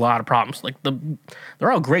music is a lot of problems. Like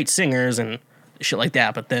they're all great singers and shit like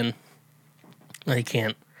that, but then they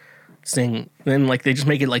can't sing. Then like they just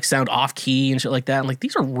make it like sound off key and shit like that. And like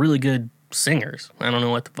these are really good singers. I don't know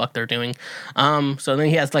what the fuck they're doing. So then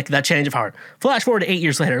he has like that change of heart. Flash forward to 8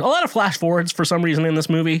 years later. A lot of flash forwards for some reason in this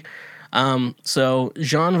movie. So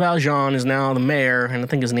Jean Valjean is now the mayor, and I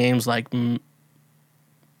think his name's like I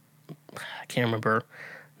can't remember.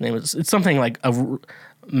 Name it's something like a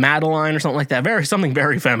Madeline or something like that. Something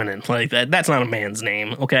very feminine like that. That's not a man's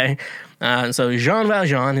name, okay? So Jean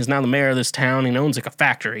Valjean is now the mayor of this town. He owns like a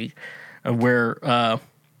factory where a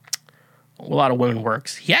lot of women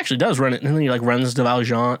works. He actually does run it, and then he like runs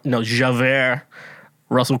to Javert,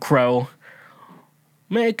 Russell Crowe,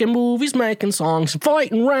 making movies, making songs,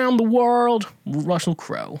 fighting around the world, Russell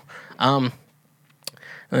Crowe.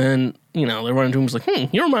 And you know they run into him. He's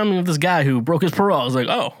like, you remind me of this guy who broke his parole. I was like,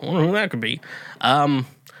 oh, I wonder who that could be.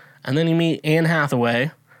 And then you meet Anne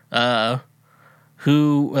Hathaway,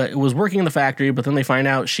 who was working in the factory, but then they find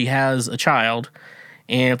out she has a child.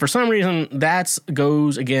 And for some reason, that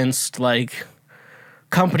goes against, like,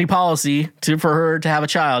 company policy for her to have a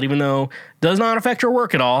child, even though it does not affect her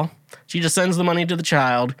work at all. She just sends the money to the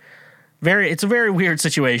child. It's a very weird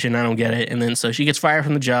situation. I don't get it. And then so she gets fired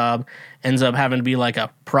from the job, ends up having to be, like,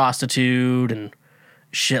 a prostitute and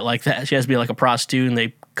shit like that. She has to be, like, a prostitute, and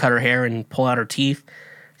they cut her hair and pull out her teeth.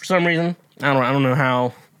 For some reason, I don't know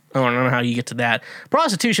how you get to that.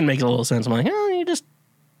 Prostitution makes a little sense. I'm like,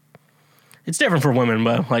 it's different for women,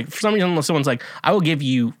 but like for some reason, someone's like, I will give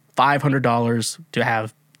you $500 to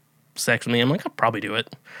have sex with me. I'm like, I'll probably do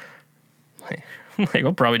it.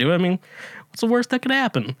 I'll probably do it. I mean, what's the worst that could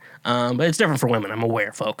happen? But it's different for women. I'm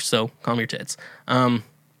aware, folks. So calm your tits.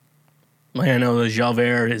 I know that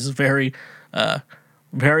Javert is very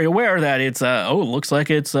aware that it's, looks like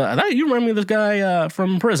it's, I thought you remember me of this guy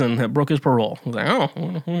from prison that broke his parole. I was like, oh,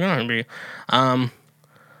 who gonna be?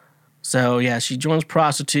 So, yeah, she joins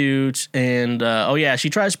prostitutes, and, she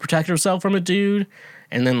tries to protect herself from a dude,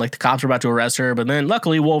 and then, like, the cops are about to arrest her, but then,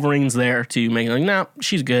 luckily, Wolverine's there to make it, like, nah,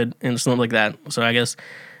 she's good, and something like that. So, I guess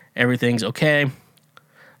everything's okay.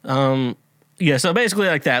 So basically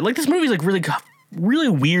like that. Like, this movie's, like, really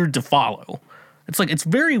weird to follow. It's, like, it's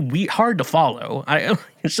very hard to follow.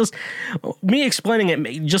 It's just, me explaining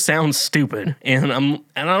it just sounds stupid, and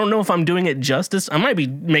I don't know if I'm doing it justice. I might be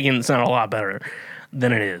making it sound a lot better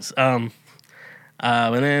than it is. And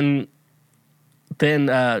then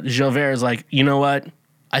Javert is like, you know what?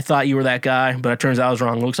 I thought you were that guy, but it turns out I was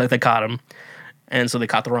wrong. Looks like they caught him. And so they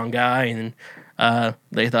caught the wrong guy, and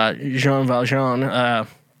they thought Jean Valjean,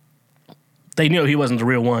 they knew he wasn't the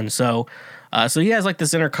real one. So he has like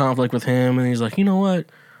this inner conflict with him, and he's like, you know what?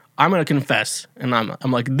 I'm going to confess. And I'm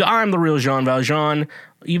like, I'm the real Jean Valjean.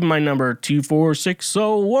 Even my number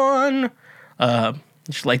 24601.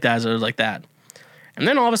 Just like that, so like that. And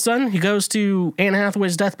then all of a sudden, he goes to Anne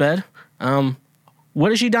Hathaway's deathbed.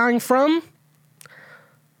 What is she dying from?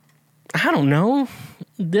 I don't know.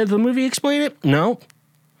 Did the movie explain it? No.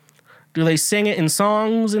 Do they sing it in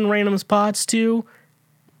songs in random spots too?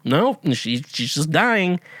 No. She's just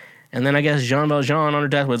dying. And then I guess Jean Valjean on her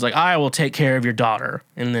deathbed is like, I will take care of your daughter.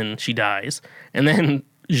 And then she dies. And then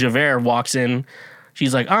Javert walks in.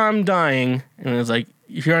 She's like, I'm dying. And it's like,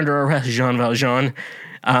 if you're under arrest, Jean Valjean.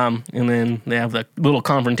 And then they have the little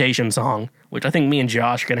confrontation song, which I think me and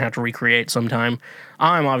Josh are going to have to recreate sometime.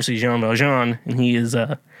 I'm obviously Jean Valjean, and he is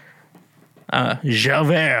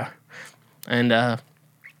Javert. And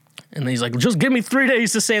he's like, just give me 3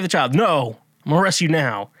 days to save the child. No, I'm going to arrest you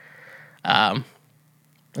now. And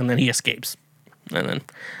then he escapes. And then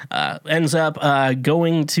ends up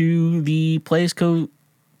going to the place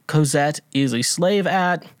Cosette is a slave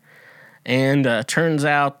at. And turns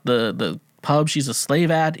out the pub she's a slave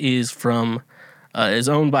at is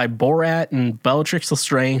owned by Borat and Bellatrix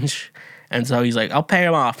Lestrange, and so he's like, I'll pay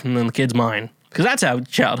him off, and then the kid's mine, because that's how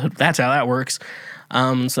that works.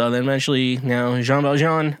 So then eventually, now Jean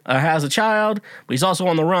Valjean has a child, but he's also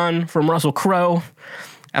on the run from Russell Crowe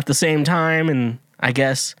at the same time, and I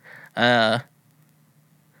guess, but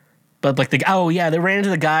like they ran into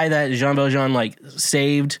the guy that Jean Valjean like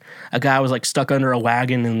saved. A guy was like stuck under a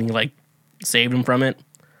wagon, and he like saved him from it.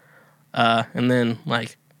 And then,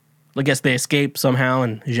 like, I guess they escape somehow,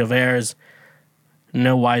 and Javert's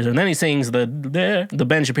no wiser. And then he sings the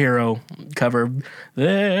Ben Shapiro cover,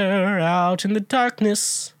 "They're out in the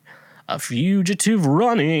darkness, a fugitive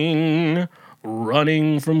running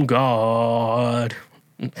from God."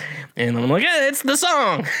 And I'm like, yeah, it's the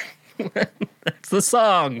song. That's the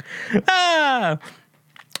song. Ah!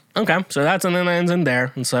 Okay, so that's, and then it ends in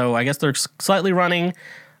there. And so I guess they're slightly running.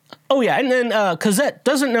 Oh yeah, and then Cosette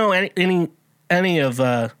doesn't know any of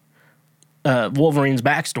Wolverine's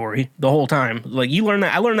backstory the whole time. Like, you learn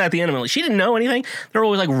that. I learned that at the end of it. Like, she didn't know anything. They're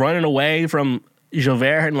always like running away from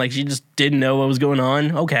Javert, and like she just didn't know what was going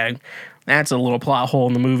on. Okay, that's a little plot hole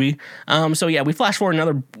in the movie. So yeah, we flash forward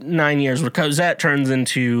another 9 years where Cosette turns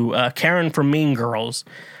into Karen from Mean Girls,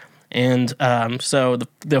 and so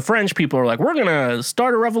the French people are like, we're gonna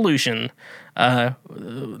start a revolution.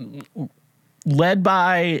 Led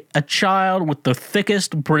by a child with the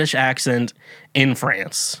thickest British accent in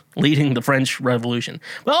France, leading the French Revolution.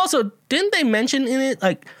 But also, didn't they mention in it,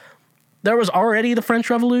 like, there was already the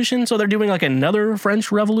French Revolution, so they're doing, like, another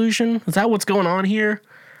French Revolution? Is that what's going on here?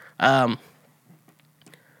 I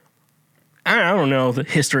don't know the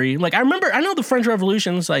history. Like, I know the French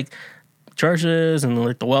Revolution's, like, churches and,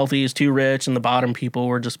 like, the wealthy is too rich and the bottom people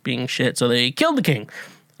were just being shit, so they killed the king.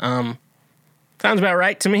 Sounds about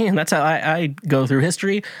right to me, and that's how I go through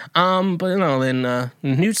history. But no, then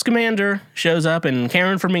Newt Scamander shows up, and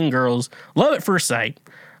Karen from Mean Girls, love at first sight.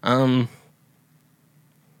 So,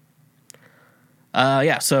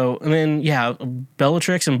 and then,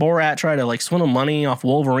 Bellatrix and Borat try to, like, swindle money off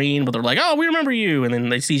Wolverine, but they're like, oh, we remember you, and then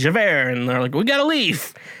they see Javert, and they're like, we gotta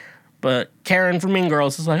leave. But Karen from Mean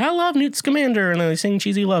Girls is like, I love Newt Scamander, and then they sing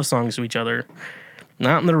cheesy love songs to each other.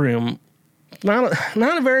 Not in the room. Not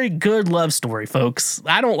a very good love story, folks.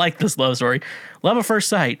 I don't like this love story. Love at first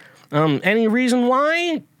sight. Any reason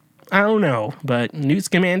why? I don't know. But Newt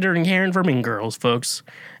Scamander and Karen from Mean Girls, folks.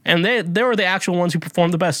 And they were the actual ones who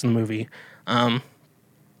performed the best in the movie.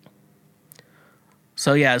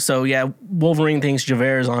 So Wolverine thinks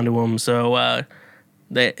Javert is onto him. So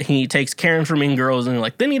that he takes Karen from Mean Girls, and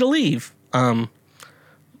like, they need to leave.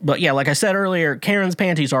 But yeah, like I said earlier, Karen's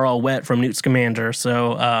panties are all wet from Newt Scamander.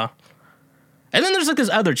 So And then there's like this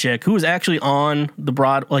other chick who was actually on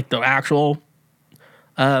the actual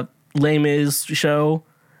Les Mis show,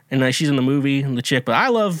 and she's in the movie, and the chick. But I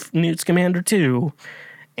love Newt Scamander too,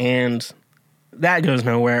 and that goes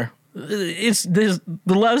nowhere. The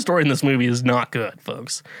love story in this movie is not good,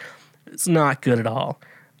 folks. It's not good at all.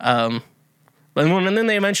 And then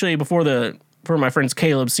they eventually, for my friend's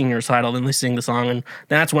Caleb's senior recital, then they sing the song, and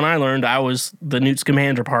that's when I learned I was the Newt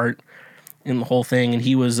Scamander part in the whole thing, and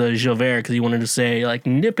he was Javert because he wanted to say, like,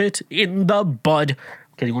 nip it in the bud,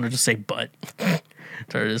 because he wanted to say butt.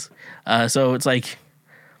 There it is. So it's like,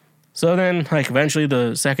 so then, like, eventually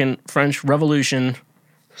the Second French Revolution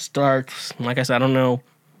starts. Like I said, I don't know.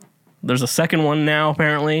 There's a second one now,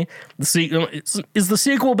 apparently. Is the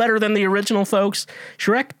sequel better than the original, folks?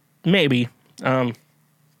 Shrek? Maybe. But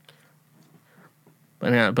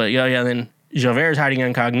yeah, then Javert's hiding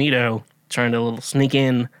incognito, trying to sneak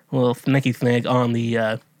in a little sneaky snake on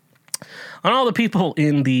all the people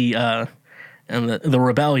in the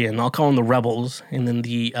rebellion. I'll call them the rebels, and then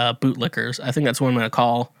the bootlickers. I think that's what I'm going to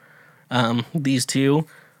call these two.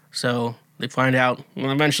 So they find out. Well,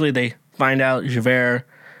 eventually, they find out Javert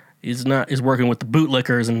is working with the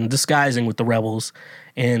bootlickers and disguising with the rebels,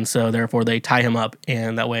 and so therefore they tie him up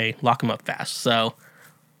and that way lock him up fast. So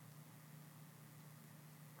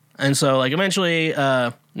like eventually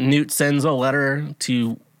Newt sends a letter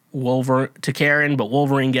to Karen, but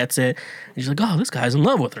Wolverine gets it. And he's like, "Oh, this guy's in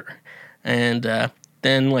love with her," and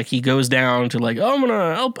then like he goes down to like,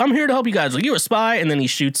 "Oh, I'm here to help you guys." Like, "You a spy?" And then he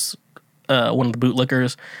shoots one of the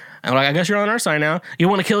bootlickers. And like, "I guess you're on our side now. You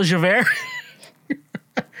want to kill Javert?"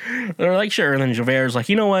 They're like, "Sure." And then Javert's like,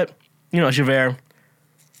 "You know what? Javert,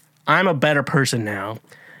 I'm a better person now.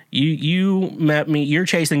 You met me. You're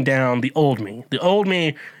chasing down the old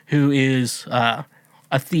me who is a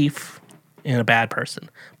thief and a bad person.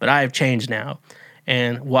 But I have changed now.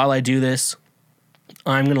 And while I do this,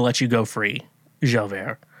 I'm going to let you go free,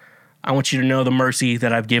 Javert. I want you to know the mercy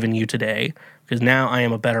that I've given you today, because now I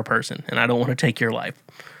am a better person and I don't want to take your life."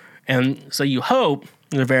 And so you hope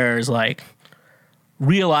Javert is like,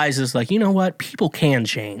 realizes like, you know what, people can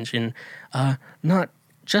change, and not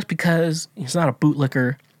just because he's not a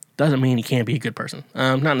bootlicker doesn't mean he can't be a good person.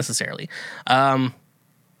 Not necessarily. And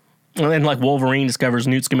then like Wolverine discovers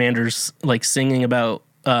Newt Scamander's like singing about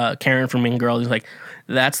Karen from Mean Girls. He's like,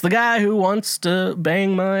 "That's the guy who wants to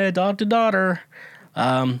bang my adopted daughter."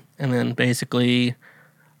 And then basically,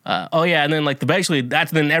 and then like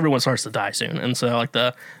then everyone starts to die soon, and so like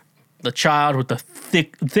the child with the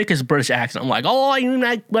thickest British accent, I'm like, "Oh, I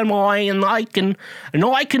like and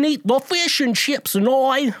I can eat the fish and chips and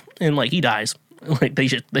like he dies. Like they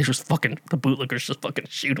just fucking, the bootlickers just fucking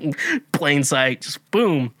shoot him, plain sight, just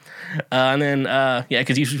boom. And then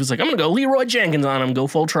because he was like, "I'm gonna go Leroy Jenkins on him, go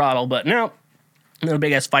full throttle," but no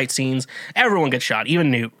big ass fight scenes. Everyone gets shot, even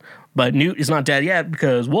Newt. But Newt is not dead yet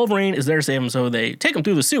because Wolverine is there to save him. So they take him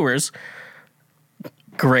through the sewers.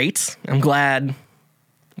 Great, I'm glad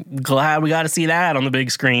we got to see that on the big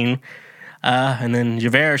screen. And then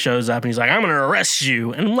Javert shows up and he's like, "I'm gonna arrest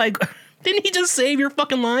you." And I'm like, didn't he just save your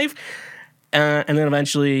fucking life? And then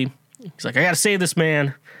eventually he's like, "I gotta save this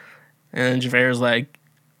man." And Javert's like,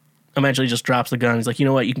 eventually just drops the gun. He's like, "You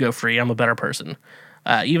know what? You can go free. I'm a better person."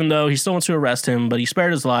 Even though he still wants to arrest him, but he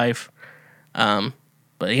spared his life.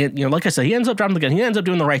 But he, like I said, he ends up dropping the gun. He ends up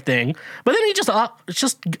doing the right thing. But then he just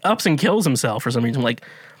ups and kills himself for some reason. I'm like,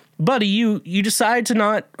 buddy, you decide to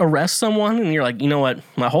not arrest someone, and you're like, "You know what?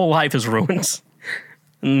 My whole life is ruined."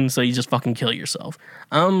 And so you just fucking kill yourself.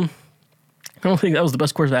 I don't think that was the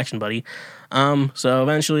best course of action, buddy. So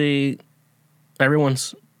eventually,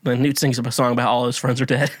 Newt sings a song about how all his friends are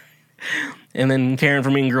dead. And then Karen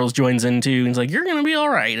from Mean Girls joins in too, and he's like, "You're gonna be all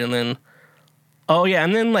right." And then,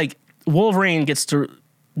 and then like Wolverine has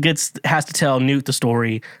to tell Newt the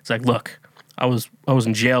story. It's like, "Look, I was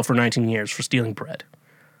in jail for 19 years for stealing bread.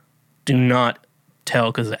 Do not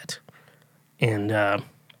tell Cosette." And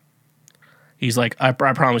he's like, I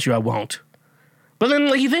promise you I won't." But then,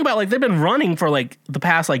 like, you think about, like, they've been running for, like, the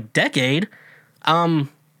past, like, decade. How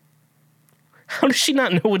does she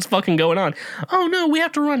not know what's fucking going on? "Oh, no, we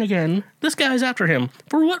have to run again. This guy's after him.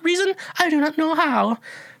 For what reason? I do not know how."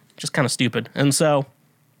 Just kind of stupid. And so,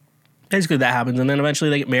 basically that happens. And then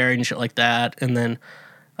eventually they get married and shit like that. And then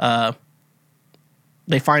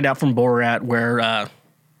they find out from Borat where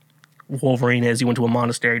Wolverine is. He went to a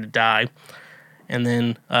monastery to die. And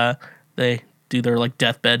then they do their, like,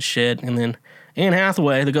 deathbed shit. And then Anne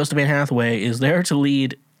Hathaway, the ghost of Anne Hathaway, is there to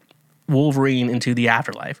lead Wolverine into the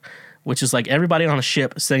afterlife, which is like everybody on a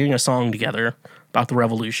ship singing a song together about the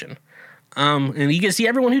revolution. And you get to see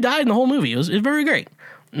everyone who died in the whole movie. It was very great.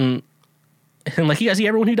 And And like you guys see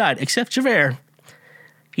everyone who died, except Javert.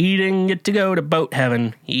 He didn't get to go to boat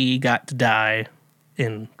heaven. He got to die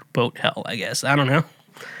in boat hell, I guess. I don't know.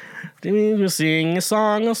 We sing a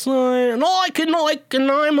song, and I can like, and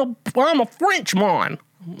I'm a Frenchman,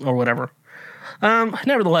 or whatever.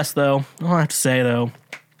 Nevertheless, though, all I have to say, though,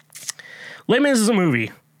 Les Mis is a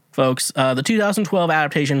movie, folks. The 2012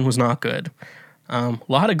 adaptation was not good. A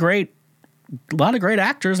lot of great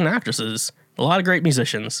actors and actresses, a lot of great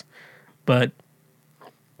musicians, but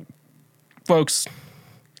folks,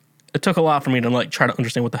 it took a lot for me to like try to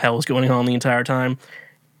understand what the hell was going on the entire time,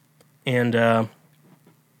 and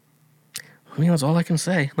that's all I can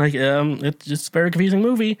say. Like, it's just a very confusing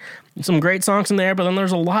movie. Some great songs in there, but then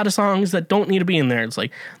there's a lot of songs that don't need to be in there. It's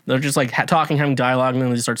like they're just like talking, having dialogue, and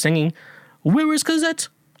then they start singing. Where is Cosette?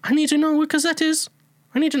 I need to know where Cosette is.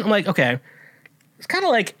 I need to know. I'm like, okay, it's kind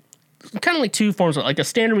of like two forms of like a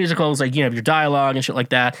standard musical is like you have your dialogue and shit like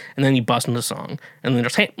that, and then you bust into song. And then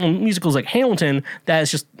there's musicals like Hamilton that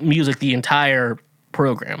is just music the entire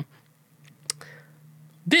program.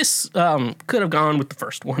 This could have gone with the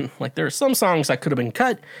first one. Like there are some songs that could have been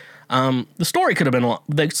cut. The story could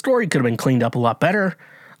have been cleaned up a lot better.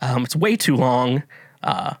 It's way too long,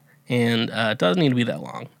 and it doesn't need to be that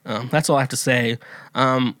long. That's all I have to say.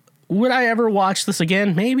 Would I ever watch this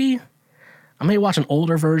again? Maybe. I may watch an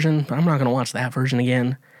older version, but I'm not going to watch that version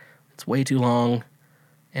again. It's way too long,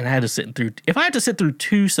 and I had to sit through. If I had to sit through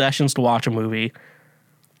 2 sessions to watch a movie,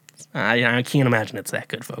 I can't imagine it's that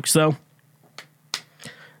good, folks. So.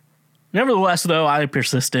 Nevertheless, though, I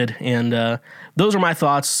persisted, and those are my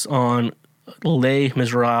thoughts on Les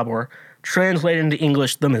Miserables, or translated into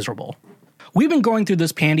English, The Miserable. We've been going through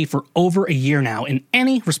this pandy for over a year now, and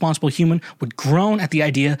any responsible human would groan at the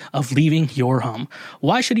idea of leaving your home.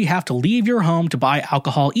 Why should you have to leave your home to buy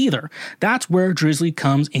alcohol either? That's where Drizzly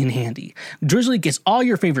comes in handy. Drizzly gets all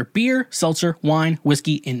your favorite beer, seltzer, wine,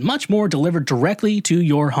 whiskey, and much more delivered directly to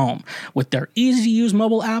your home. With their easy-to-use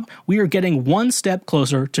mobile app, we are getting one step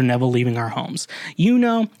closer to never leaving our homes. You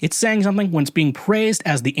know, it's saying something when it's being praised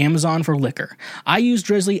as the Amazon for liquor. I use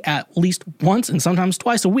Drizzly at least once and sometimes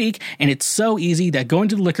twice a week, and it's so easy that going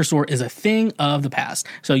to the liquor store is a thing of the past.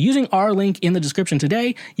 So using our link in the description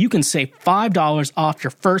today, you can save $5 off your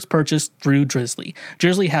first purchase through Drizzly.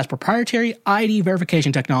 Drizzly has proprietary ID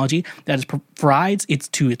verification technology that provides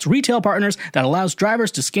to its retail partners that allows drivers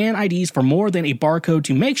to scan IDs for more than a barcode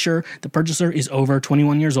to make sure the purchaser is over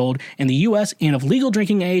 21 years old in the US and of legal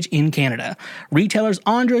drinking age in Canada. Retailers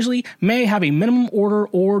on Drizzly may have a minimum order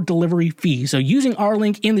or delivery fee, so using our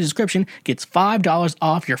link in the description gets $5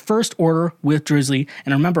 off your first order with Drizzly.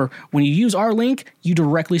 And remember, when you use our link, you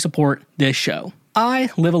directly support this show. I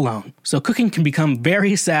live alone, so cooking can become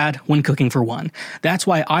very sad when cooking for one. That's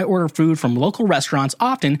why I order food from local restaurants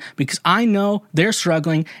often, because I know they're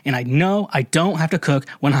struggling and I know I don't have to cook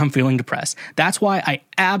when I'm feeling depressed. That's why I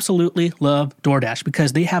absolutely love DoorDash,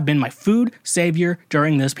 because they have been my food savior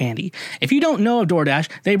during this pandy. If you don't know of DoorDash,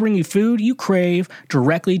 they bring you food you crave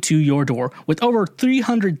directly to your door. With over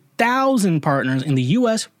 300,000 partners in the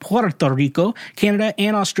US, Puerto Rico, Canada,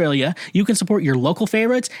 and Australia, you can support your local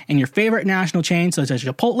favorites and your favorite national chains such as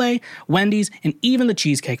Chipotle, Wendy's, and even the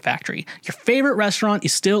Cheesecake Factory. Your favorite restaurant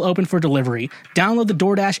is still open for delivery. Download the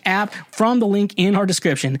DoorDash app from the link in our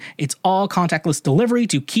description. It's all contactless delivery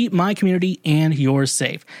to keep my community and yours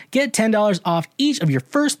safe. Get $10 off each of your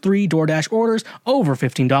first 3 DoorDash orders over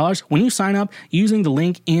 $15 when you sign up using the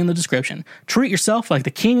link in the description. Treat yourself like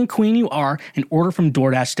the king and queen you are and order from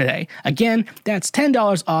DoorDash today. Again, that's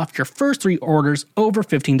 $10 off your first 3 orders over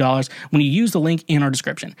 $15 when you use the link in our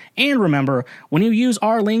description. And remember, when you use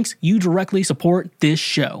our links, you directly support this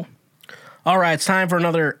show. All right, it's time for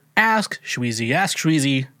another Ask Shweezy. Ask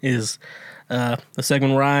Shweezy is the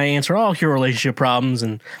segment where I answer all your relationship problems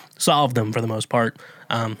and solve them for the most part.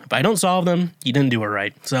 If I don't solve them, you didn't do it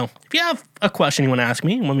right. So if you have a question you want to ask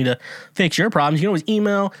me and want me to fix your problems, you can always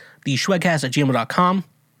email theshwedcast@gmail.com.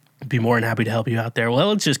 I'd be more than happy to help you out there. Well,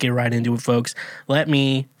 let's just get right into it, folks. Let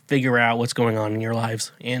me figure out what's going on in your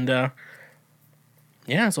lives. And, yeah,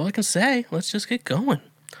 that's all I can say. Let's just get going.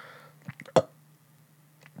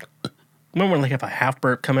 Remember when, like, if a half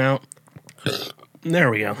burp come out?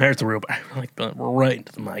 There we go. There's the real, like, right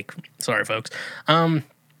into the mic. Sorry, folks.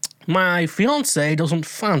 My fiance doesn't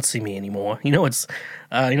fancy me anymore. You know, it's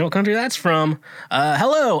You know what country that's from?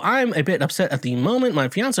 Hello, I'm a bit upset at the moment. My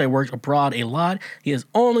fiance worked abroad a lot. He has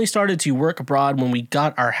only started to work abroad when we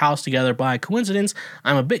got our house together by coincidence.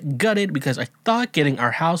 I'm a bit gutted because I thought getting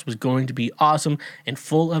our house was going to be awesome and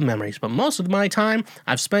full of memories, but most of my time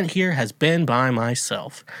I've spent here has been by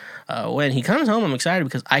myself. When he comes home, I'm excited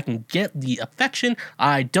because I can get the affection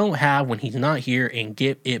I don't have when he's not here and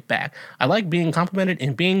give it back. I like being complimented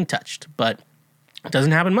and being touched, but it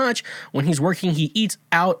doesn't happen much. When he's working, he eats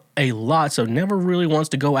out a lot, so never really wants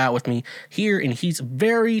to go out with me here, and he's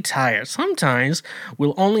very tired. Sometimes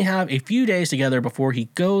we'll only have a few days together before he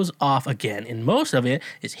goes off again, and most of it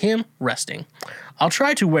is him resting. I'll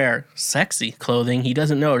try to wear sexy clothing he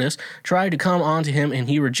doesn't notice, try to come on to him, and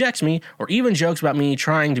he rejects me, or even jokes about me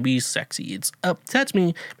trying to be sexy. It upsets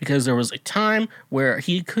me because there was a time where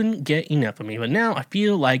he couldn't get enough of me, but now I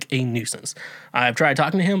feel like a nuisance. I've tried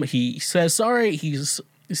talking to him, but he says sorry. He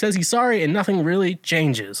says he's sorry, and nothing really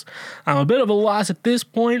changes. I'm a bit of a loss at this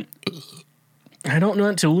point. I don't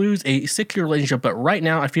want to lose a secure relationship, but right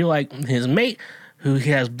now I feel like his mate, who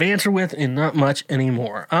he has banter with, and not much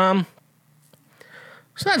anymore.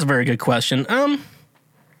 So that's a very good question.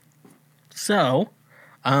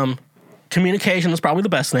 Communication is probably the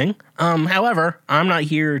best thing. However, I'm not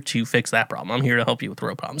here to fix that problem. I'm here to help you with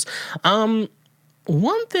real problems.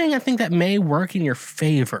 One thing I think that may work in your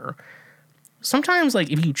favor, sometimes,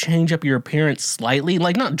 like, if you change up your appearance slightly,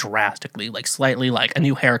 like, not drastically, like, slightly, like, a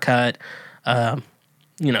new haircut,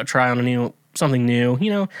 try on something new,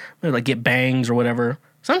 maybe, like, get bangs or whatever.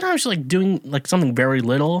 Sometimes, like, doing, like, something very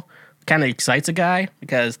little kind of excites a guy,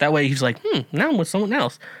 because that way he's like, now I'm with someone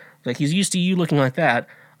else. Like, he's used to you looking like that.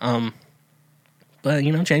 But,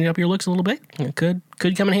 changing up your looks a little bit, it could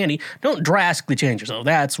come in handy. Don't drastically change yourself.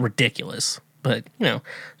 That's ridiculous. But,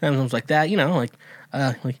 sometimes like that,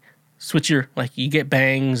 like switch your, like, you get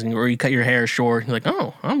bangs or you cut your hair short. You're like,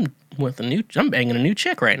 oh, I'm banging a new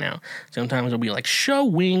chick right now. Sometimes it'll be like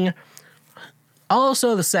showing.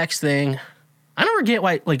 Also, the sex thing. I never get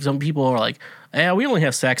why, like, some people are like, yeah, we only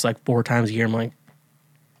have sex like 4 times a year. I'm like,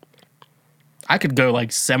 I could go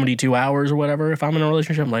like 72 hours or whatever if I'm in a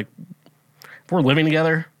relationship. I'm like, if we're living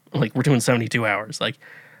together, like, we're doing 72 hours. Like,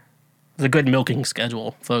 it's a good milking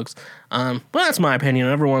schedule, folks. But that's my opinion.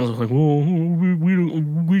 Everyone's like, well,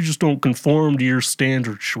 we just don't conform to your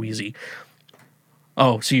standards, Shweezy.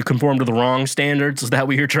 Oh, so you conform to the wrong standards? Is that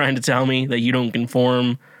what you're trying to tell me? That you don't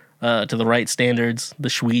conform to the right standards? The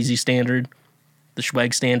Shweezy standard? The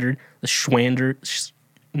Schweg standard? The Schwander?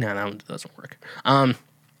 No, that doesn't work.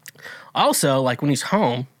 Also, like, when he's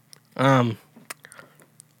home, I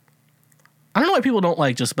don't know why people don't,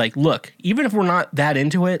 like, just, like, look, even if we're not that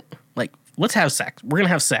into it, like, let's have sex. We're going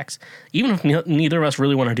to have sex. Even if neither of us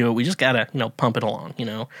really want to do it, we just got to, pump it along,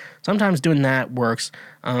 Sometimes doing that works.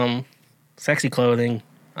 Sexy clothing.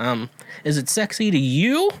 Is it sexy to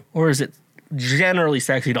you, or is it generally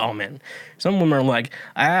sexy to all men? Some women are like,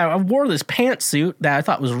 I wore this pantsuit that I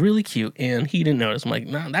thought was really cute, and he didn't notice. I'm like,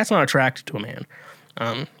 no, that's not attractive to a man.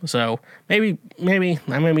 So maybe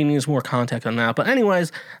needs more context on that. But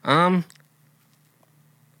anyways,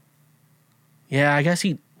 yeah, I guess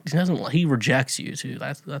he rejects you too.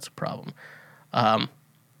 That's a problem.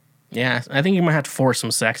 Yeah, I think you might have to force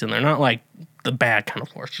some sex in there. Not like the bad kind of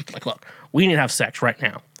force. Just like, look, we need to have sex right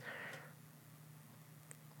now.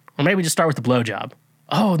 Or maybe just start with the blowjob.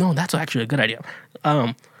 Oh, no, that's actually a good idea.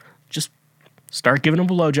 Just start giving him a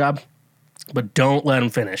blowjob, but don't let him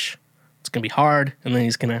finish. It's going to be hard, and then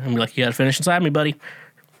he's going to be like, you got to finish inside me, buddy.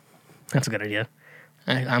 That's a good idea.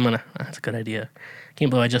 That's a good idea.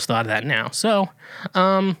 Can't believe I just thought of that now. So,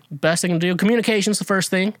 best thing to do, communication's the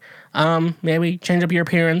first thing. Maybe change up your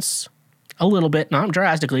appearance a little bit, not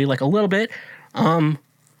drastically, like a little bit.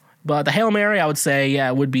 But the Hail Mary, I would say,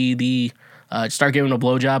 yeah, would be the start giving him a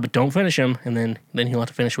blowjob, but don't finish him, and then he'll have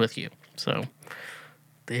to finish with you. So,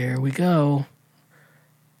 there we go.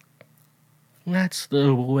 That's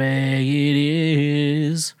the way it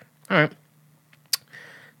is. All right.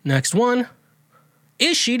 Next one.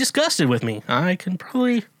 Is she disgusted with me? I can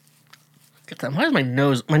probably get that. Why is my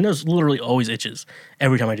nose? My nose literally always itches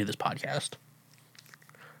every time I do this podcast.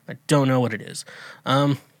 I don't know what it is.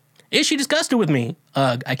 Is she disgusted with me?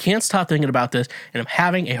 I can't stop thinking about this, and I'm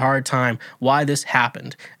having a hard time why this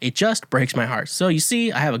happened. It just breaks my heart. So you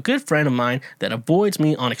see, I have a good friend of mine that avoids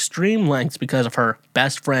me on extreme lengths because of her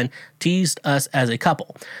best friend teased us as a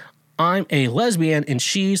couple. I'm a lesbian and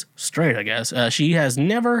she's straight, I guess. She has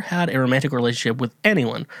never had a romantic relationship with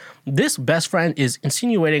anyone. This best friend is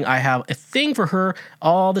insinuating I have a thing for her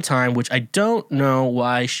all the time, which I don't know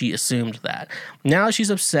why she assumed that. Now she's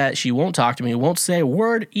upset. She won't talk to me, won't say a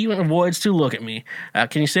word, even avoids to look at me.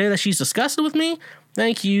 Can you say that she's disgusted with me?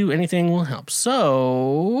 Thank you. Anything will help.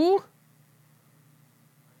 So,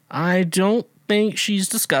 I don't think she's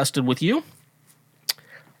disgusted with you.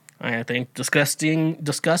 I think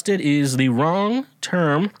disgusted is the wrong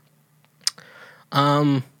term.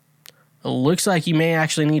 It looks like you may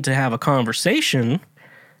actually need to have a conversation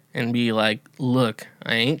and be like, look,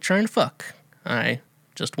 I ain't trying to fuck. I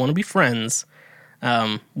just want to be friends.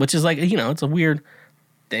 Which is like, it's a weird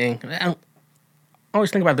thing. I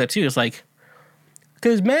always think about that too. It's like,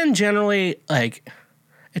 because men generally, like,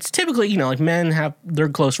 it's typically, like men have their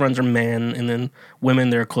close friends are men, and then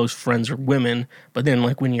women, their close friends are women. But then,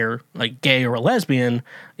 like, when you're like gay or a lesbian,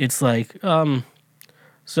 it's like,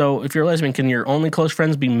 so if you're a lesbian, can your only close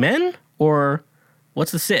friends be men? Or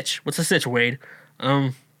what's the sitch? What's the sitch, Wade?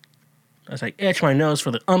 I was like, itch my nose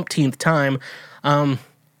for the umpteenth time. I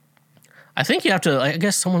think you have to, I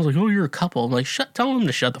guess someone's like, oh, you're a couple. I'm like, tell them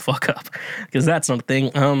to shut the fuck up. Because that's not a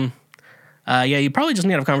thing. Yeah, you probably just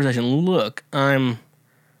need to have a conversation. Look, I'm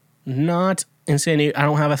not insinuating, I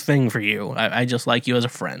don't have a thing for you. I just like you as a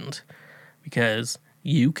friend. Because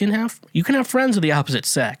you can have friends of the opposite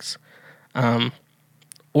sex.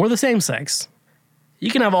 Or the same sex. You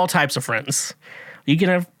can have all types of friends. You can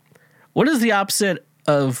have, what is the opposite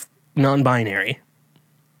of non-binary?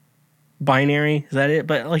 Binary, is that it?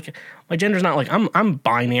 But like, my gender's not like, I'm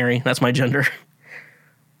binary. That's my gender.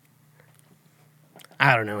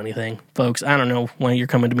 I don't know anything, folks. I don't know why you're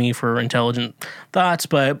coming to me for intelligent thoughts,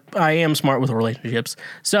 but I am smart with relationships.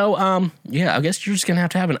 So, yeah, I guess you're just going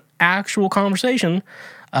to have an actual conversation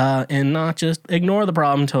and not just ignore the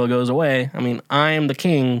problem until it goes away. I mean, I am the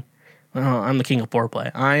king. I'm the king of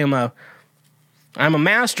foreplay. I'm a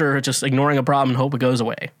master at just ignoring a problem and hope it goes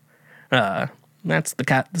away. That's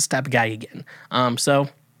this type of guy you get. So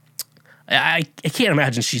I can't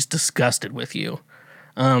imagine she's disgusted with you.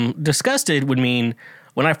 Disgusted would mean,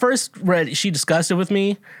 when I first read she disgusted with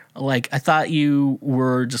me, like, I thought you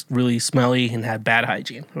were just really smelly and had bad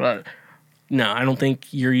hygiene. But no, I don't think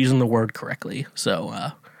you're using the word correctly.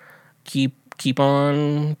 So keep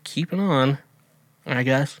on keeping on, I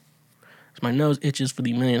guess. My nose itches for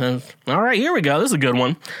the million. All right, here we go. This is a good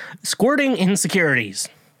one. Squirting insecurities.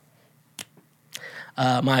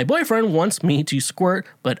 My boyfriend wants me to squirt,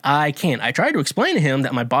 but I can't. I tried to explain to him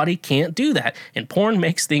that my body can't do that, and porn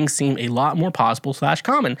makes things seem a lot more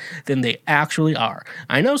possible/common than they actually are.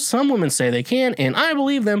 I know some women say they can, and I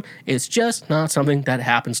believe them. It's just not something that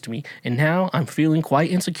happens to me, and now I'm feeling quite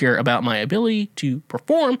insecure about my ability to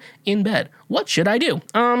perform in bed. What should I do?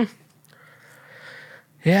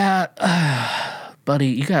 Yeah, buddy,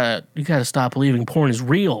 you gotta stop believing porn is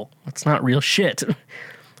real. It's not real shit.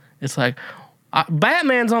 It's like,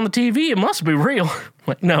 Batman's on the TV, it must be real.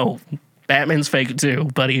 Like, no, Batman's fake too,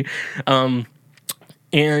 buddy. And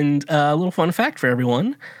a little fun fact for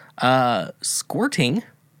everyone, squirting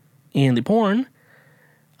in the porn,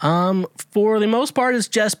 for the most part, is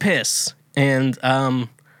just piss. And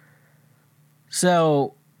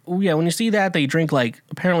so, yeah, when you see that, they drink, like,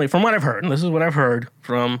 apparently, from what I've heard, and this is what I've heard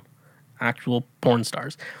from actual porn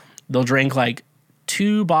stars, they'll drink, like,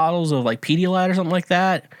 2 bottles of, like, Pedialyte or something like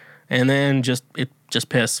that, and then just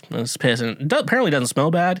piss. It's piss. And it apparently doesn't smell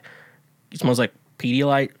bad. It smells like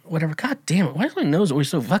Pedialyte, whatever. God damn it. Why is my nose always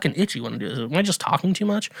so fucking itchy when I do this? Am I just talking too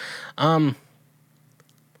much?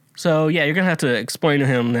 So, yeah, you're going to have to explain to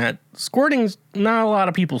him that squirting's, not a lot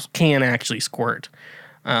of people can actually squirt.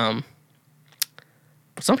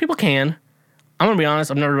 Some people can. I'm going to be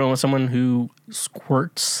honest, I've never been with someone who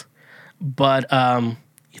squirts. But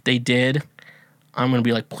if they did, I'm going to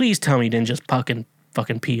be like, please tell me you didn't just fucking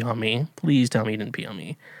pee on me. Please tell me you didn't pee on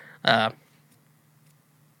me.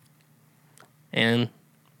 And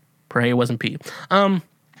pray it wasn't pee.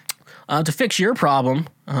 To fix your problem,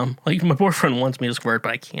 like, my boyfriend wants me to squirt,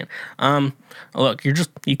 but I can't. Look, you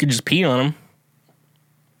could just pee on him.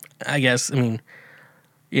 I guess, I mean,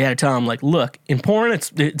 you had to tell him, like, look, in porn,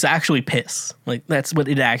 it's actually piss. Like, that's what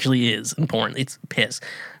it actually is in porn. It's piss.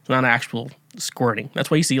 It's not actual squirting. That's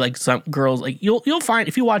why you see, like, some girls, like, you'll find,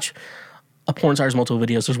 if you watch a porn star's multiple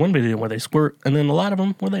videos, there's one video where they squirt, and then a lot of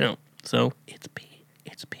them where they don't. So, it's pee.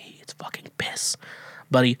 It's pee. It's fucking piss,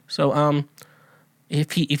 buddy. So,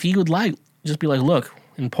 if he would like, just be like, look,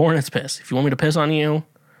 in porn, it's piss. If you want me to piss on you,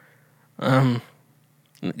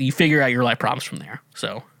 you figure out your life problems from there.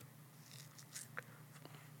 So,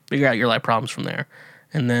 figure out your life problems from there.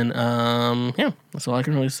 And then, yeah, that's all I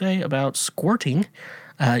can really say about squirting,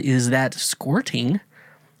 is that squirting,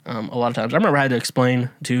 a lot of times, I remember I had to explain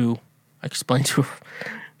to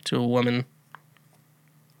a woman,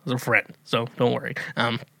 as a friend, so don't worry,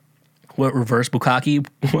 what reverse bukkake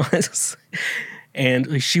was.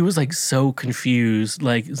 And she was, like, so confused.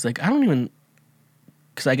 Like, it's like, I don't even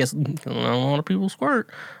because I guess a lot of people squirt.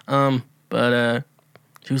 But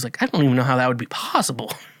she was like, I don't even know how that would be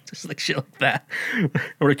possible. Just like shit like that.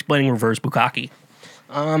 We're explaining reverse bukkake.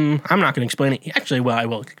 I'm not going to explain it. Actually, well, I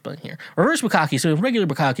will explain it here. Reverse bukkake. So regular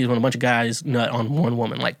bukkake is when a bunch of guys nut on one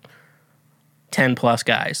woman, like 10 plus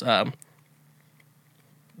guys.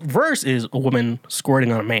 Reverse is a woman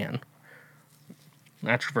squirting on a man.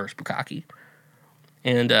 That's reverse bukkake.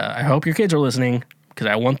 And I hope your kids are listening because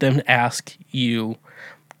I want them to ask you,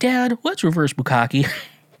 Dad, what's reverse bukkake?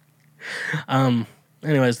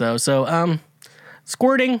 Anyways, though, so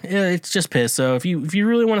squirting, it's just piss. So if you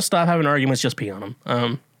really want to stop having arguments, just pee on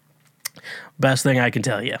them. Best thing I can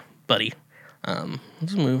tell you, buddy.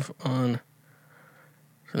 Let's move on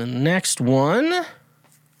to the next one.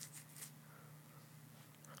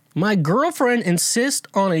 My girlfriend insists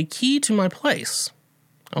on a key to my place.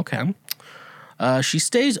 Okay. She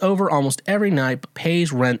stays over almost every night but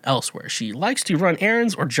pays rent elsewhere. She likes to run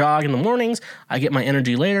errands or jog in the mornings. I get my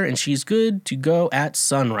energy later, and she's good to go at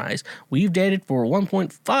sunrise. We've dated for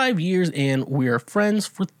 1.5 years, and we're friends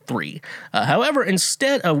for 3. However,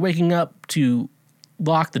 instead of waking up to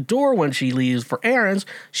lock the door when she leaves for errands,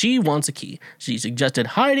 she wants a key. She suggested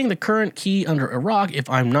hiding the current key under a rock if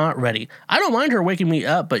I'm not ready. I don't mind her waking me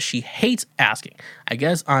up, but she hates asking. I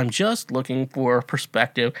guess I'm just looking for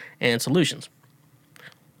perspective and solutions.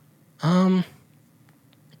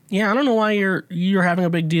 Yeah, I don't know why you're having a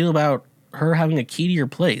big deal about her having a key to your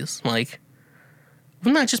place. Like,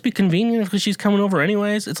 wouldn't that just be convenient because she's coming over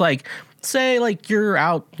anyways? It's like, say, like, you're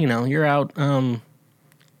out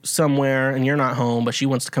somewhere and you're not home, but she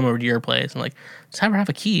wants to come over to your place and, like, just have her have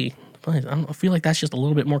a key. I feel like that's just a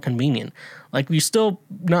little bit more convenient. Like, we still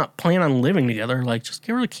not plan on living together. Like, just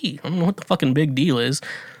give her the key. I don't know what the fucking big deal is.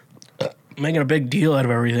 Making a big deal out of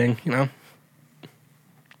everything, you know?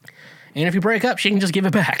 And if you break up, she can just give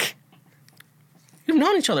it back. You've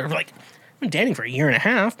known each other for, like, been dating for 1.5 years.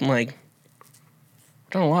 I'm like,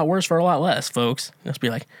 done a lot worse for a lot less, folks. Just be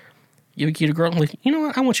like, give a key to a girl. Like, you know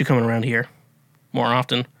what? I want you coming around here more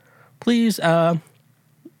often. Please come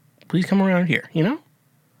around here, you know?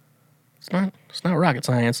 It's not rocket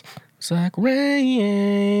science. It's like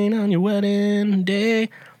rain on your wedding day.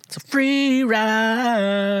 It's a free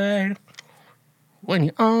ride when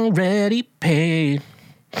you already paid.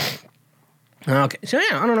 Okay, so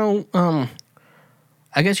yeah, I don't know.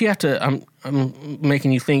 I guess you have to. I'm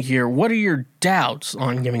making you think here. What are your doubts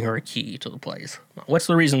on giving her a key to the place? What's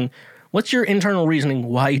the reason? What's your internal reasoning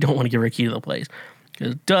why you don't want to give her a key to the place?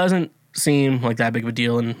 Because it doesn't seem like that big of a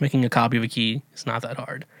deal, and making a copy of a key is not that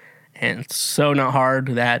hard. And it's so not hard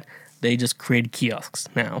that they just created kiosks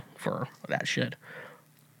now for that shit.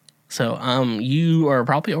 So you are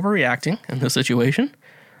probably overreacting in this situation.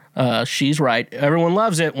 She's right. Everyone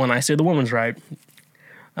loves it when I say the woman's right.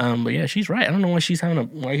 But yeah, she's right. I don't know why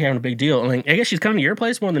you're having a big deal. I mean, I guess she's coming to your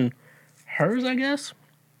place more than hers, I guess.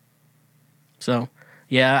 So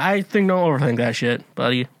yeah, I think don't overthink that shit,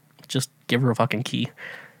 buddy. Just give her a fucking key.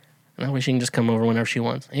 And that way she can just come over whenever she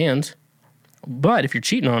wants. But if you're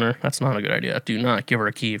cheating on her, that's not a good idea. Do not give her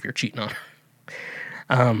a key if you're cheating on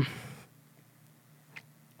her.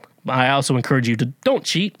 I also encourage you to don't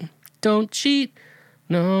cheat. Don't cheat.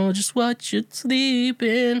 No, just watch it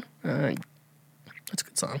sleeping. That's a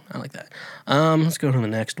good song. I like that. Let's go to the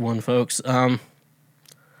next one, folks.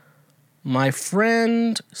 My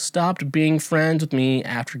friend stopped being friends with me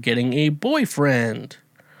after getting a boyfriend.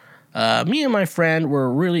 Me and my friend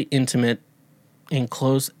were really intimate and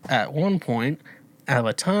close at one point at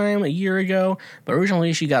a time a year ago, but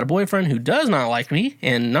originally she got a boyfriend who does not like me,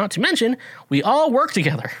 and not to mention, we all work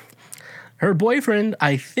together. Her boyfriend,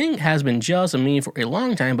 I think, has been jealous of me for a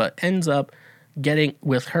long time, but ends up getting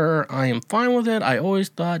with her. I am fine with it. I always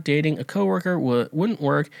thought dating a coworker wouldn't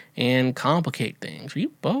work and complicate things. Are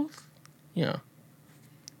you both? Yeah.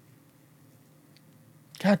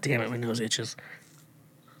 God damn it, my nose itches.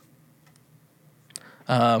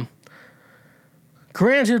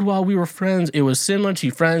 Granted, while we were friends, it was similar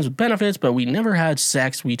to friends with benefits, but we never had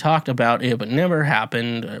sex. We talked about it, but never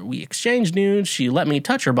happened. We exchanged nudes. She let me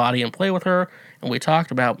touch her body and play with her, and we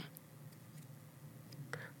talked about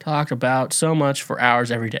so much for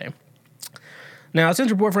hours every day. Now, since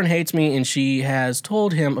her boyfriend hates me and she has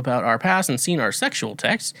told him about our past and seen our sexual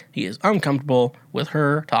texts, he is uncomfortable with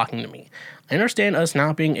her talking to me. I understand us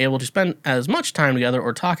not being able to spend as much time together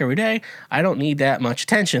or talk every day. I don't need that much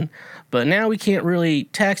attention. But now we can't really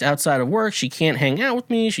text outside of work. She can't hang out with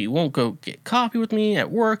me. She won't go get coffee with me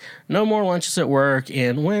at work. No more lunches at work.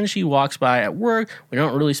 And when she walks by at work, we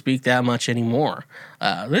don't really speak that much anymore.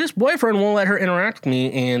 This boyfriend won't let her interact with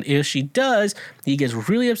me, and if she does, he gets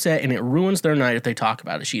really upset and it ruins their night if they talk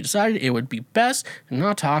about it. She decided it would be best to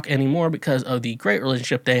not talk anymore because of the great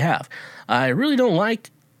relationship they have. I really don't like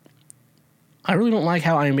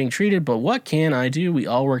how I am being treated, but what can I do? We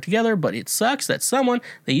all work together, but it sucks that someone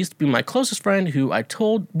that used to be my closest friend who I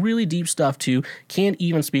told really deep stuff to can't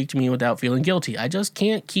even speak to me without feeling guilty. I just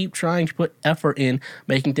can't keep trying to put effort in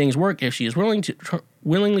making things work if she is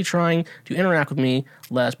willingly trying to interact with me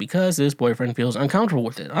less because this boyfriend feels uncomfortable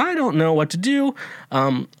with it. I don't know what to do.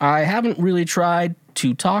 I haven't really tried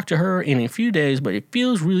to talk to her in a few days, but it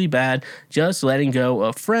feels really bad just letting go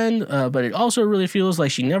of friend, but it also really feels like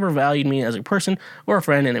she never valued me as a person or a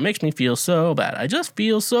friend, and it makes me feel so bad. I just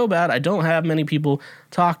feel so bad. I don't have many people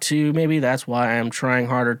talk to. Maybe that's why I'm trying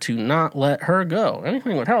harder to not let her go.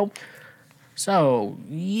 Anything would help. So,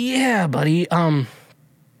 yeah, buddy, her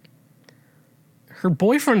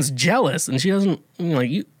boyfriend's jealous, and she doesn't,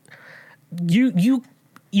 you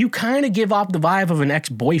kind of give off the vibe of an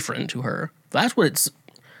ex-boyfriend to her. That's what it's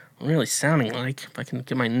really sounding like. If I can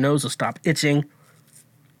get my nose to stop itching.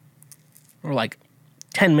 Or like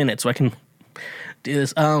 10 minutes so I can do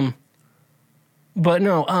this. But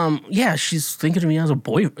no, yeah, she's thinking of me as a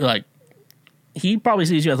boy. Like, he probably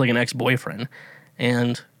sees you as like an ex-boyfriend.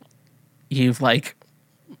 And you've like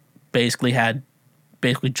basically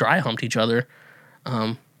dry humped each other.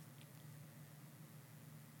 So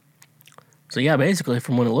yeah, basically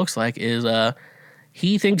from what it looks like is,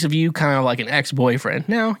 he thinks of you kind of like an ex-boyfriend.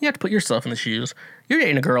 Now, you have to put yourself in the shoes. You're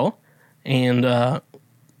dating a girl, and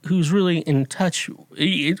who's really in touch.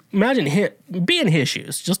 Imagine be in his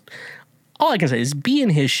shoes. Just all I can say is be in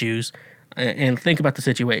his shoes and think about the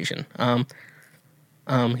situation.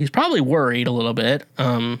 He's probably worried a little bit,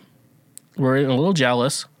 worried and a little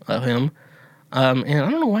jealous of him. And I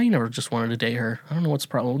don't know why he never just wanted to date her. I don't know what's the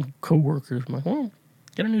problem. Co-workers. I'm like, well,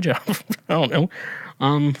 get a new job. I don't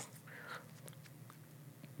know.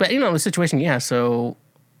 But, the situation, yeah, so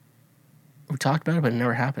we talked about it, but it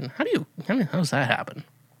never happened. How does that happen?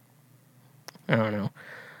 I don't know.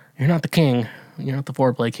 You're not the king. You're not the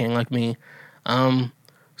foreplay king like me.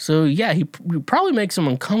 So, yeah, he probably makes him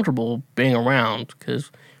uncomfortable being around because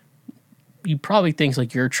he probably thinks,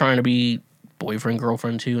 like, you're trying to be boyfriend,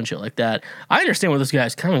 girlfriend, too, and shit like that. I understand where this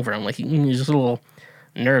guy's coming from. Like, he's just a little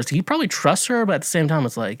nervous. He probably trusts her, but at the same time,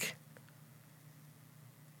 it's like,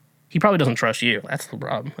 he probably doesn't trust you. That's the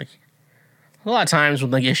problem. Like, a lot of times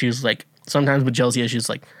with like issues, like sometimes with jealousy issues,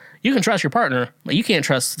 like you can trust your partner, but you can't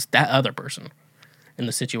trust that other person in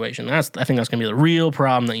the situation. I think that's gonna be the real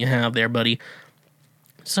problem that you have there, buddy.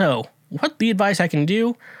 So, what the advice I can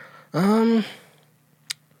do? Well,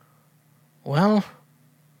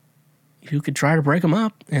 you could try to break them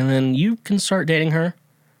up, and then you can start dating her.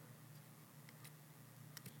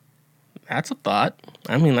 That's a thought.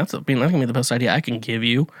 I mean, that's gonna be the best idea I can give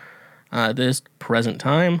you. This present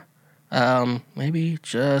time, maybe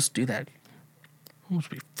just do that. I'm supposed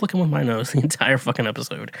to be flicking with my nose the entire fucking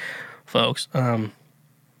episode, folks.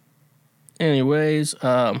 Anyways,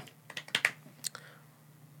 so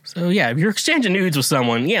yeah, if you're exchanging nudes with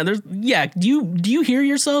someone, do you hear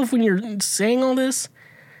yourself when you're saying all this?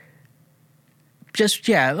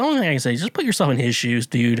 The only thing I can say is just put yourself in his shoes,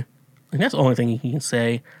 dude. And that's the only thing you can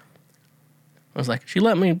say. I was like, she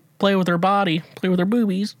let me play with her body, play with her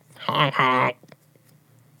boobies. Honk, honk.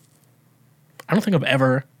 I don't think I've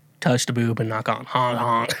ever touched a boob and not gone honk,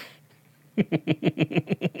 honk.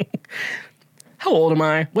 How old am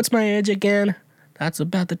I? What's my age again? That's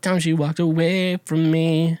about the time she walked away from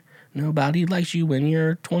me. Nobody likes you when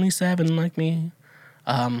you're 27 like me.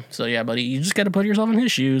 So yeah, buddy, you just got to put yourself in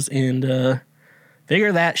his shoes and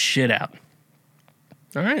figure that shit out.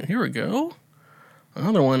 All right, here we go.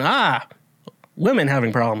 Another one. Women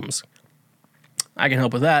having problems. I can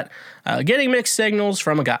help with that. Getting mixed signals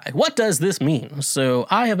from a guy. What does this mean? So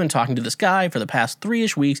I have been talking to this guy for the past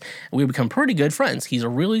 3-ish weeks, and we've become pretty good friends. He's a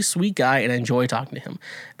really sweet guy, and I enjoy talking to him.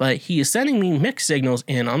 But he is sending me mixed signals,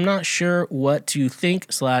 and I'm not sure what to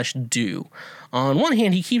think/do. On one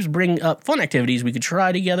hand, he keeps bringing up fun activities we could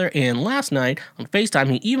try together, and last night on FaceTime,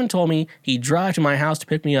 he even told me he'd drive to my house to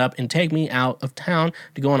pick me up and take me out of town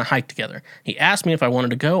to go on a hike together. He asked me if I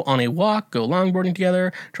wanted to go on a walk, go longboarding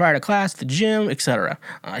together, try a class at the gym, etc.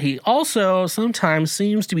 He also sometimes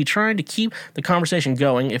seems to be trying to keep the conversation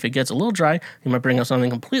going. If it gets a little dry, he might bring up something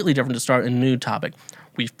completely different to start a new topic.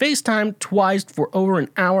 We FaceTimed twice for over an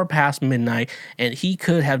hour past midnight, and he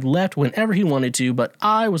could have left whenever he wanted to, but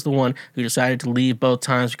I was the one who decided to leave both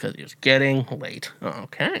times because it was getting late.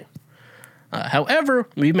 Okay. However,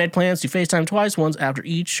 we made plans to FaceTime twice, once after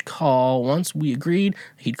each call. Once we agreed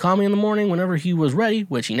he'd call me in the morning whenever he was ready,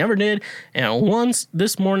 which he never did, and once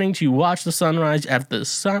this morning to watch the sunrise after the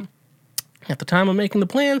sun. At the time of making the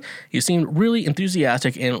plan, he seemed really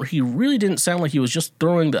enthusiastic, and he really didn't sound like he was just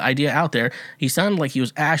throwing the idea out there. He sounded like he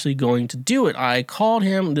was actually going to do it. I called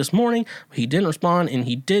him this morning, but he didn't respond, and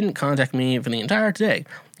he didn't contact me for the entire day.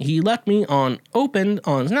 He left me on opened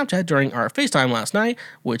on Snapchat during our FaceTime last night,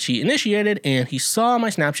 which he initiated, and he saw my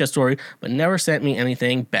Snapchat story, but never sent me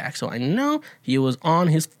anything back. So I know he was on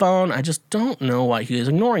his phone. I just don't know why he is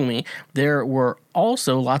ignoring me. There were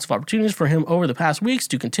also lots of opportunities for him over the past weeks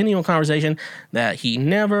to continue a conversation that he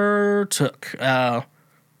never took.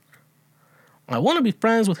 I want to be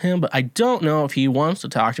friends with him, but I don't know if he wants to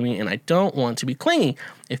talk to me, and I don't want to be clingy.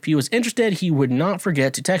 If he was interested, he would not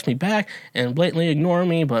forget to text me back and blatantly ignore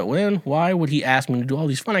me, but why would he ask me to do all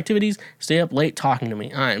these fun activities, stay up late talking to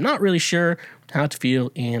me? I am not really sure how to feel,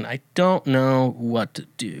 and I don't know what to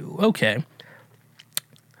do. Okay.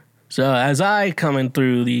 So as I come in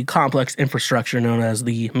through the complex infrastructure known as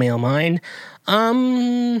the male mind,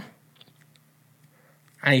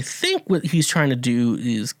 I think what he's trying to do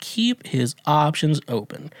is keep his options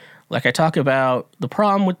open. Like I talk about, the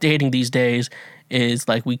problem with dating these days is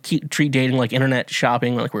like we treat dating like internet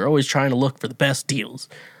shopping, like we're always trying to look for the best deals.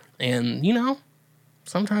 And,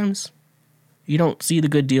 sometimes you don't see the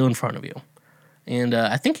good deal in front of you. And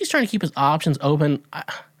I think he's trying to keep his options open.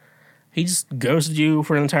 He just ghosted you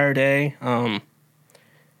for an entire day.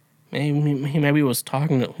 Maybe he was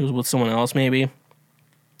he was with someone else, maybe.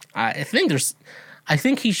 I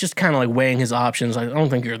think he's just kind of like weighing his options. I don't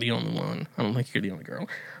think you're the only one. I don't think you're the only girl.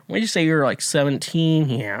 When you say you're like 17,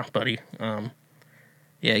 yeah, buddy.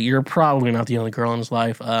 Yeah, you're probably not the only girl in his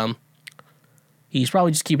life. He's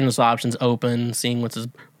probably just keeping his options open, seeing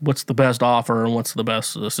what's the best offer and what's the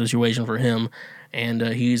best situation for him, and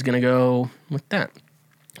he's gonna go with that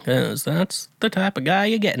because that's the type of guy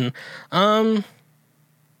you're getting. But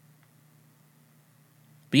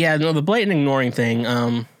yeah, no, the blatant ignoring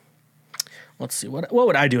thing. Let's see, what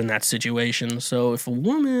would I do in that situation? So if I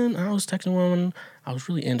was texting a woman, I was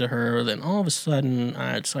really into her, then all of a sudden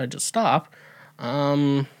I decided to stop.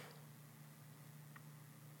 There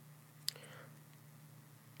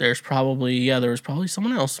was probably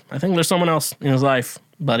someone else. I think there's someone else in his life,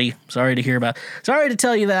 buddy. Sorry to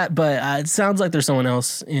tell you that, but it sounds like there's someone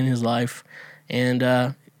else in his life. And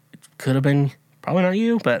it could have been probably not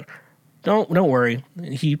you, but don't worry.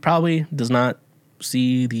 He probably does not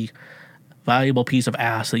see the valuable piece of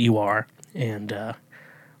ass that you are, and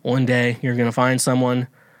one day you're gonna find someone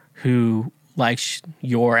who likes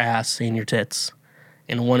your ass and your tits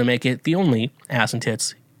and want to make it the only ass and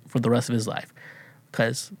tits for the rest of his life.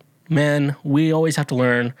 Because men, we always have to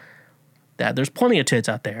learn that there's plenty of tits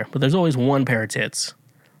out there, but there's always one pair of tits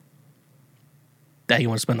that you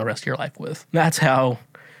want to spend the rest of your life with. That's how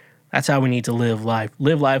we need to live life.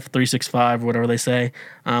 Live life 365, or whatever they say.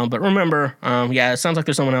 But remember, it sounds like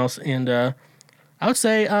there's someone else. And I would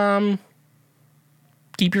say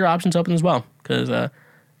keep your options open as well. Because you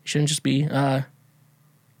shouldn't just be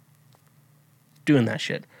doing that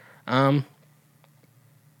shit. There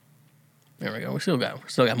we go. We still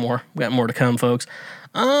got more. We got more to come, folks.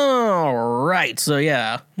 All right. So,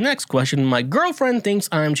 yeah. Next question. My girlfriend thinks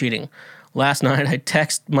I'm cheating. Last night, I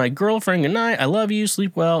text my girlfriend, "Good night, I love you,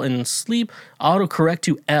 sleep well," and sleep autocorrect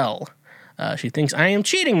to L. She thinks I am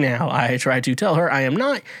cheating now. I tried to tell her I am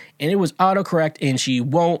not, and it was autocorrect, and she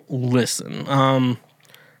won't listen.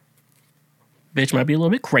 Bitch might be a little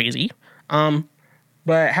bit crazy.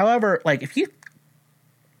 But however, like, if you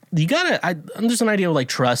gotta, there's an idea of like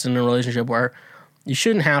trust in a relationship where you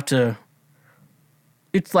shouldn't have to,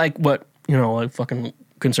 it's like what, like fucking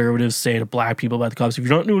conservatives say to black people about the cops: if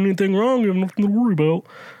you're not doing anything wrong, you have nothing to worry about.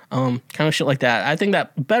 Kind of shit like that. I think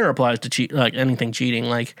that better applies to anything cheating.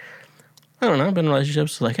 Like, I don't know, I've been in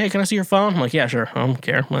relationships like, "Hey, can I see your phone?" I'm like, "Yeah, sure." I don't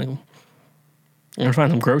care. I'm like, I'm gonna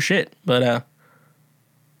find some gross shit, but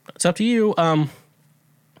it's up to you.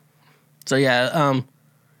 So yeah,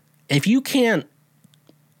 if you can't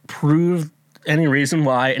prove any reason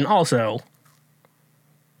why, and also,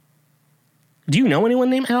 do you know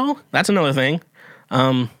anyone named L? That's another thing.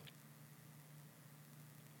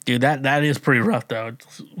 Dude, that is pretty rough, though.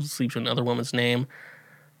 Sleeps with another woman's name.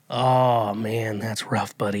 Oh, man, that's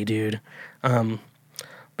rough, buddy, dude. But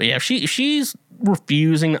yeah, if she's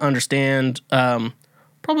refusing to understand, probably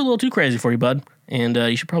a little too crazy for you, bud. And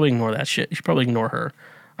you should probably ignore that shit. You should probably ignore her.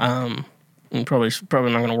 Probably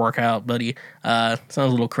not going to work out, buddy. Sounds a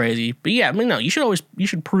little crazy, but yeah, I mean, no, you should always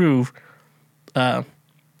prove, should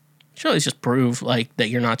always just prove like that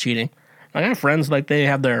you're not cheating. Like, I have friends like they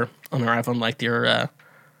have on their iPhone like their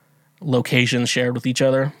locations shared with each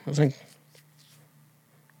other. I was like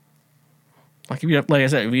if you have, like I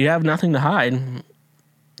said, if you have nothing to hide,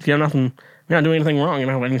 if you have nothing, you're not doing anything wrong, you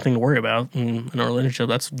don't have anything to worry about in a relationship.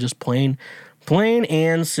 That's just plain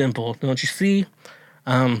and simple. Don't you see?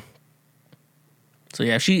 So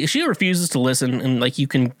yeah, if she refuses to listen and like you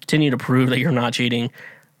continue to prove that you're not cheating,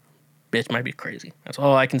 bitch might be crazy. That's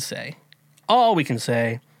all I can say. All we can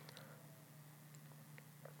say.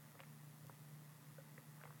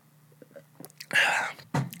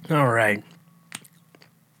 All right.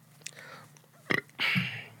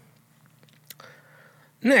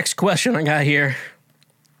 Next question I got here.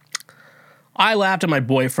 I laughed at my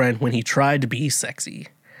boyfriend when he tried to be sexy.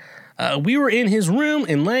 We were in his room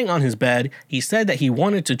and laying on his bed. He said that he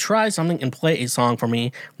wanted to try something and play a song for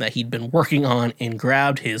me that he'd been working on and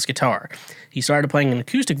grabbed his guitar. He started playing an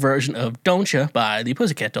acoustic version of Don't Ya by the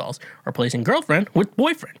Pussycat Dolls, replacing girlfriend with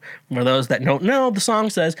boyfriend. For those that don't know, the song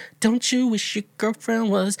says, "Don't you wish your girlfriend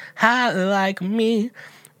was hot like me?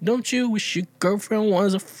 Don't you wish your girlfriend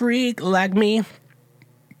was a freak like me?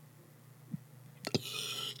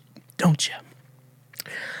 Don't ya?"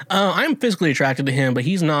 I'm physically attracted to him, but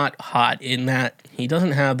he's not hot in that he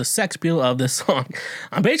doesn't have the sex appeal of this song.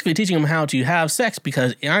 I'm basically teaching him how to have sex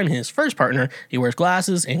because I'm his first partner. He wears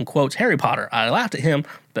glasses and quotes Harry Potter. I laughed at him,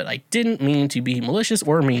 but I didn't mean to be malicious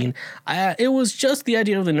or mean. It was just the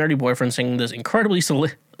idea of the nerdy boyfriend singing this incredibly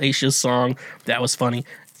salacious song that was funny.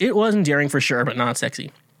 It was endearing for sure, but not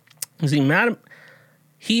sexy. Is he mad?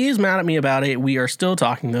 He is mad at me about it. We are still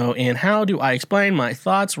talking though, and how do I explain my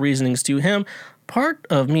thoughts, reasonings to him? Part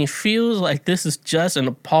of me feels like this is just an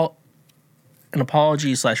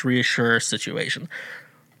apology / reassure situation.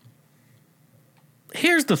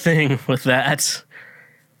 Here's the thing with that.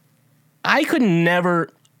 I could never...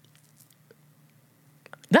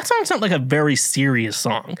 That song sounds like a very serious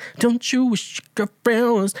song. Don't you wish your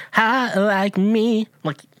girlfriend was hot like me?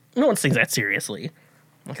 Like, no one sings that seriously.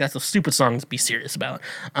 Like, that's a stupid song to be serious about.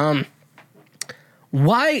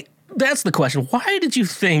 Why? That's the question. Why did you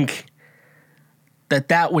think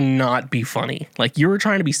that would not be funny? Like, you were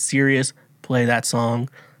trying to be serious, play that song.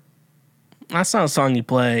 That's not a song you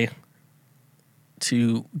play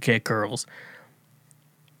to get girls.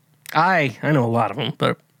 I know a lot of them,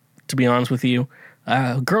 but to be honest with you,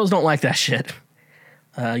 girls don't like that shit.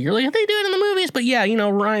 You're like, they do it in the movies, but yeah,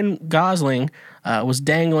 Ryan Gosling was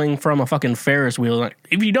dangling from a fucking Ferris wheel. Like,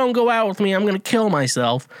 if you don't go out with me, I'm gonna kill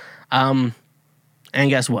myself. And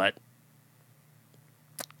guess what?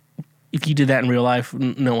 If you did that in real life,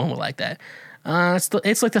 no one would like that.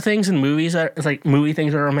 It's like the things in movies it's like movie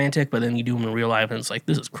things are romantic, but then you do them in real life and it's like,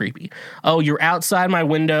 this is creepy. Oh, you're outside my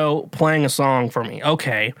window playing a song for me.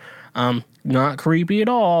 Okay. Not creepy at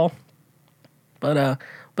all. But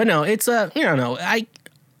no, it's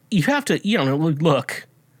you have to, look,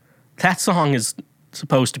 that song is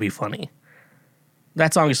supposed to be funny.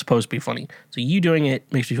 That song is supposed to be funny. So you doing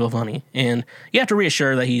it makes me feel funny. And you have to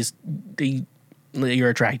reassure that you're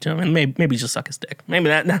attracted to him, and maybe just suck his dick. Maybe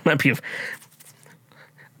that might be.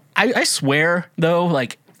 I swear though,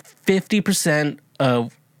 like 50%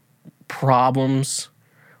 of problems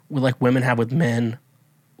with like women have with men,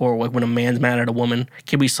 or like when a man's mad at a woman,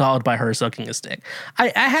 can be solved by her sucking his dick. I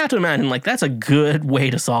have to imagine like that's a good way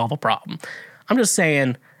to solve a problem. I'm just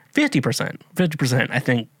saying 50% I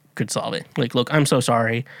think could solve it. Like, look, I'm so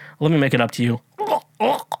sorry. Let me make it up to you.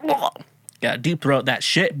 Gotta deep throat that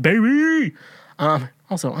shit, baby.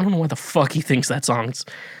 Also, I don't know why the fuck he thinks that song's...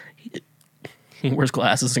 He wears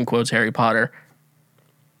glasses and quotes Harry Potter.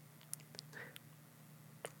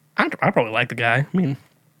 I probably like the guy. I mean,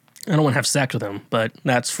 I don't want to have sex with him, but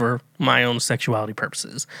that's for my own sexuality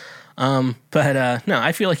purposes. No,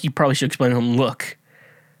 I feel like you probably should explain to him, look,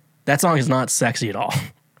 that song is not sexy at all.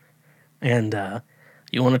 And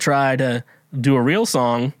you want to try to do a real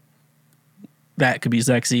song that could be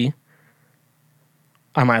sexy,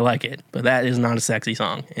 I might like it, but that is not a sexy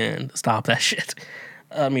song, and stop that shit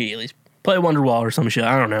immediately. Play Wonderwall or some shit,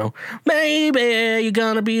 I don't know. Maybe you're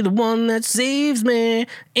gonna be the one that saves me,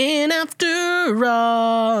 and after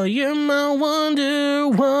all, you're my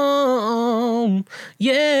Wonderwall.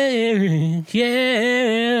 Yeah.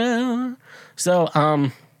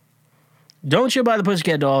 So, Don't You by the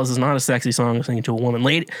Pussycat Dolls is not a sexy song to sing to a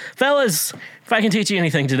woman. Fellas, if I can teach you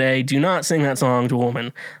anything today, do not sing that song to a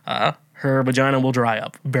woman. Her vagina will dry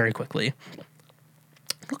up very quickly.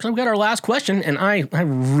 looks like we got our last question, and I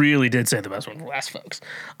really did say the best one for last, folks.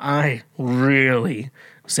 I really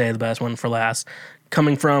say the best one for last.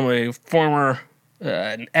 Coming from a former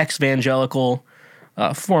ex-evangelical,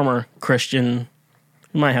 former Christian,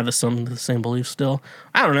 who might have the same beliefs still.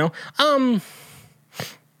 I don't know.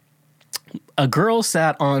 A girl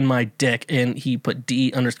sat on my dick, and he put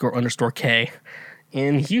D__K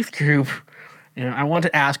in youth group, and I want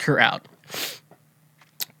to ask her out.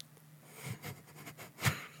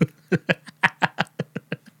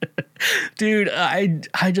 Dude, I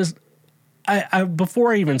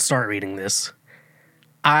before I even start reading this,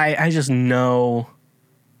 I just know,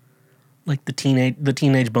 like, the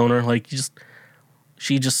teenage boner, like,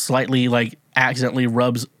 she just slightly, like, accidentally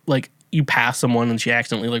rubs, like, you pass someone and she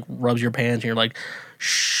accidentally, like, rubs your pants and you're like,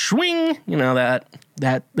 swing, you know,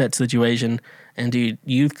 that situation. And dude,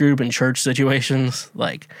 youth group and church situations,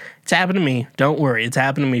 like, it's happened to me. Don't worry, it's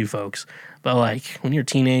happened to me, folks. But, like, when you're a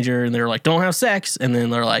teenager and they're like, don't have sex, and then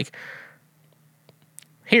they're like,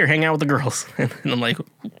 here, hang out with the girls. And I'm like,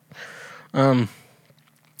 all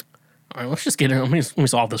right, let's just get in. Let me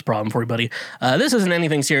solve this problem for you, buddy. This isn't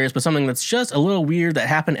anything serious, but something that's just a little weird that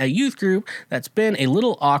happened at youth group that's been a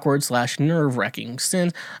little awkward / nerve-wracking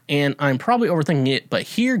since, and I'm probably overthinking it, but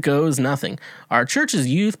here goes nothing. Our church's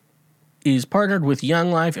youth is partnered with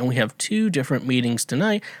Young Life, and we have 2 different meetings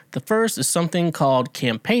tonight. The first is something called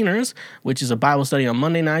Campaigners, which is a Bible study on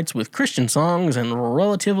Monday nights with Christian songs and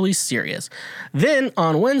relatively serious. Then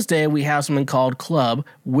on Wednesday, we have something called Club,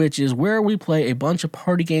 which is where we play a bunch of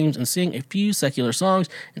party games and sing a few secular songs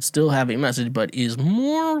and still have a message, but is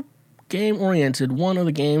more game-oriented. One of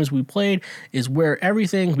the games we played is Where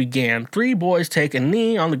Everything Began. 3 boys take a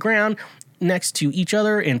knee on the ground next to each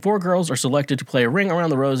other, and 4 girls are selected to play a ring around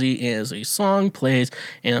the rosy as a song plays,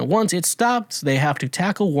 and once it stops, they have to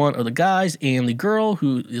tackle one of the guys, and the girl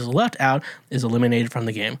who is left out is eliminated from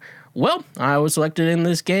the game. Well, I was selected in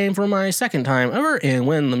this game for my second time ever, and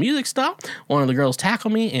when the music stopped, one of the girls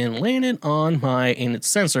tackled me and landed on my, and it's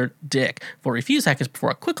censored, dick for a few seconds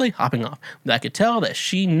before quickly hopping off. I could tell that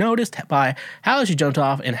she noticed by how she jumped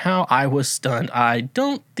off and how I was stunned. I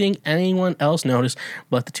don't think anyone else noticed,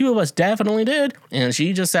 but the 2 of us definitely did, and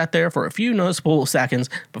she just sat there for a few noticeable seconds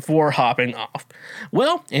before hopping off.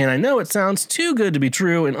 Well, and I know it sounds too good to be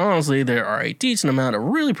true, and honestly, there are a decent amount of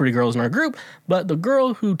really pretty girls in our group, but the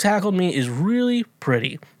girl who tackled me is really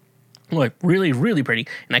pretty. Like, really, really pretty.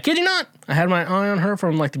 And I kid you not, I had my eye on her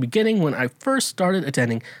from, like, the beginning when I first started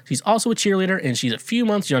attending. She's also a cheerleader, and she's a few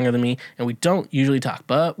months younger than me, and we don't usually talk,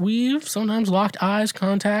 but we've sometimes locked eyes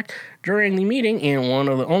contact during the meeting, and one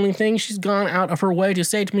of the only things she's gone out of her way to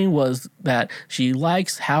say to me was that she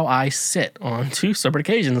likes how I sit on 2 separate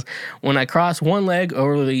occasions when I cross one leg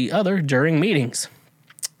over the other during meetings.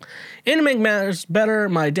 And to make matters better,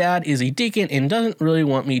 my dad is a deacon and doesn't really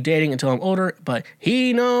want me dating until I'm older, but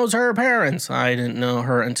he knows her parents. I didn't know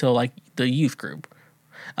her until, like, the youth group.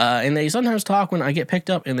 And they sometimes talk when I get picked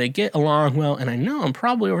up, and they get along well, and I know I'm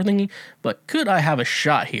probably overthinking, but could I have a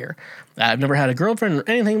shot here? I've never had a girlfriend or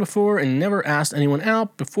anything before, and never asked anyone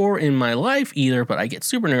out before in my life either, but I get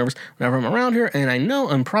super nervous whenever I'm around her, and I know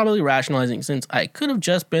I'm probably rationalizing since I could have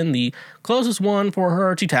just been the closest one for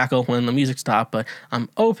her to tackle when the music stopped, but I'm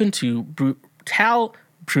open to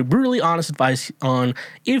brutally honest advice on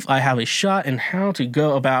if I have a shot and how to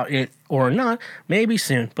go about it or not, maybe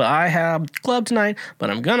soon. But I have club tonight, but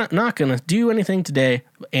I'm not gonna do anything today,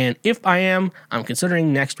 and if I am, I'm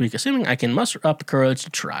considering next week, assuming I can muster up the courage to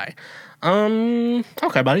try.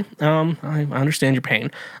 Okay, buddy. I understand your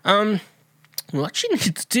pain. What she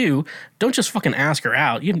needs to do, don't just fucking ask her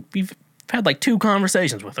out. You've had like 2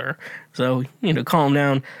 conversations with her, so you need to calm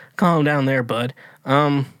down there, bud.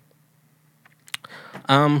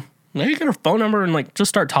 Maybe get her phone number and, like, just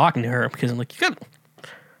start talking to her, because, like, you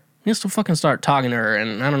need to fucking start talking to her.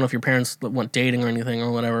 And I don't know if your parents want dating or anything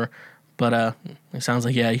or whatever, but it sounds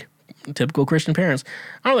like, yeah, typical Christian parents.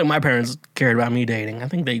 I don't think my parents cared about me dating. I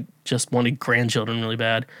think they just wanted grandchildren really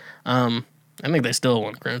bad. I think they still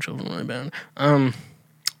want grandchildren really bad.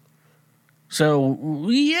 So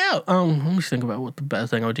yeah, let me think about what the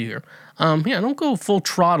best thing I would do here. Yeah, don't go full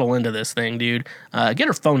throttle into this thing, dude. Get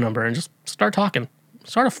her phone number and just start talking.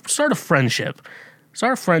 Start a friendship.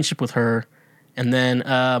 Start a friendship with her, and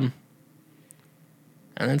then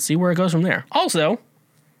see where it goes from there. Also, if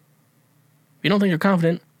you don't think you're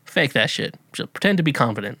confident, fake that shit. Just pretend to be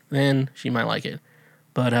confident. Then she might like it.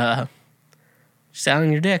 But sat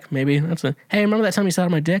on your dick, maybe. Hey, remember that time you sat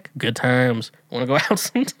on my dick? Good times. Want to go out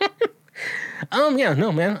sometime? Yeah,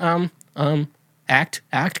 no, man.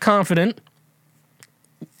 Act confident.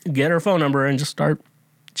 Get her phone number and just start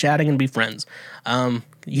chatting and be friends.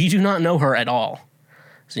 You do not know her at all.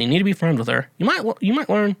 So you need to be friends with her. You might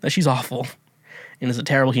learn that she's awful and is a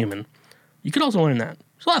terrible human. You could also learn that.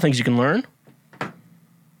 There's a lot of things you can learn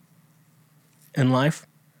in life.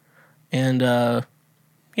 And, so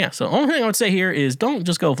the only thing I would say here is don't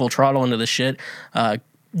just go full throttle into this shit.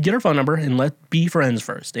 Get her phone number and be friends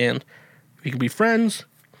first. And if you can be friends,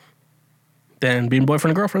 then being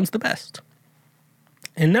boyfriend and girlfriend's the best.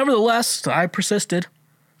 And nevertheless, I persisted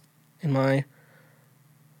in my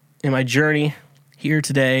journey here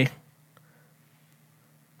today.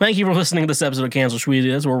 Thank you for listening to this episode of Cancel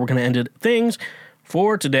Shweezy. That's where we're going to end things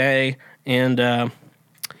for today. And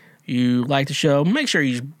you like the show, make sure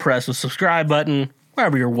you press the subscribe button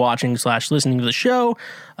wherever you're watching / listening to the show.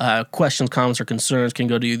 Questions, comments, or concerns can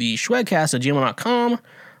go to the shwegcast@gmail.com.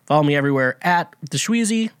 Follow me everywhere at the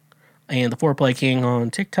Shweezy and the Foreplay King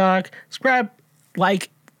on TikTok. Subscribe,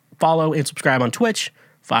 follow, and subscribe on Twitch.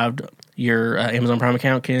 Your Amazon Prime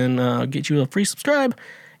account can get you a free subscribe.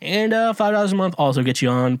 And $5 a month also gets you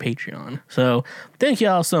on Patreon. So thank you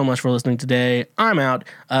all so much for listening today. I'm out.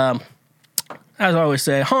 As I always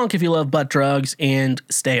say, honk if you love butt drugs, and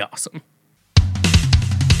stay awesome.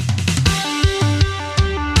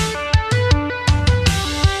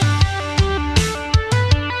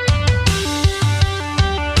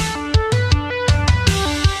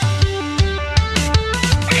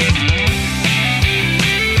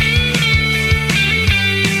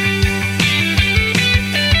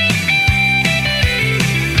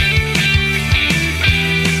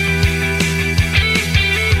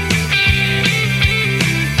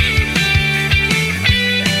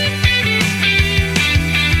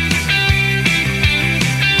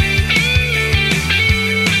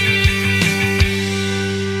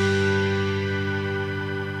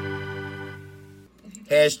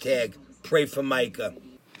 Pray for Micah.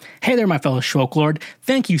 Hey there, my fellow Schwoklord.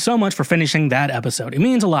 Thank you so much for finishing that episode. It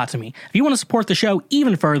means a lot to me. If you want to support the show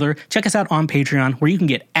even further, check us out on Patreon, where you can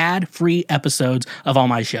get ad-free episodes of all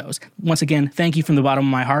my shows. Once again, thank you from the bottom of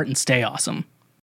my heart, and stay awesome.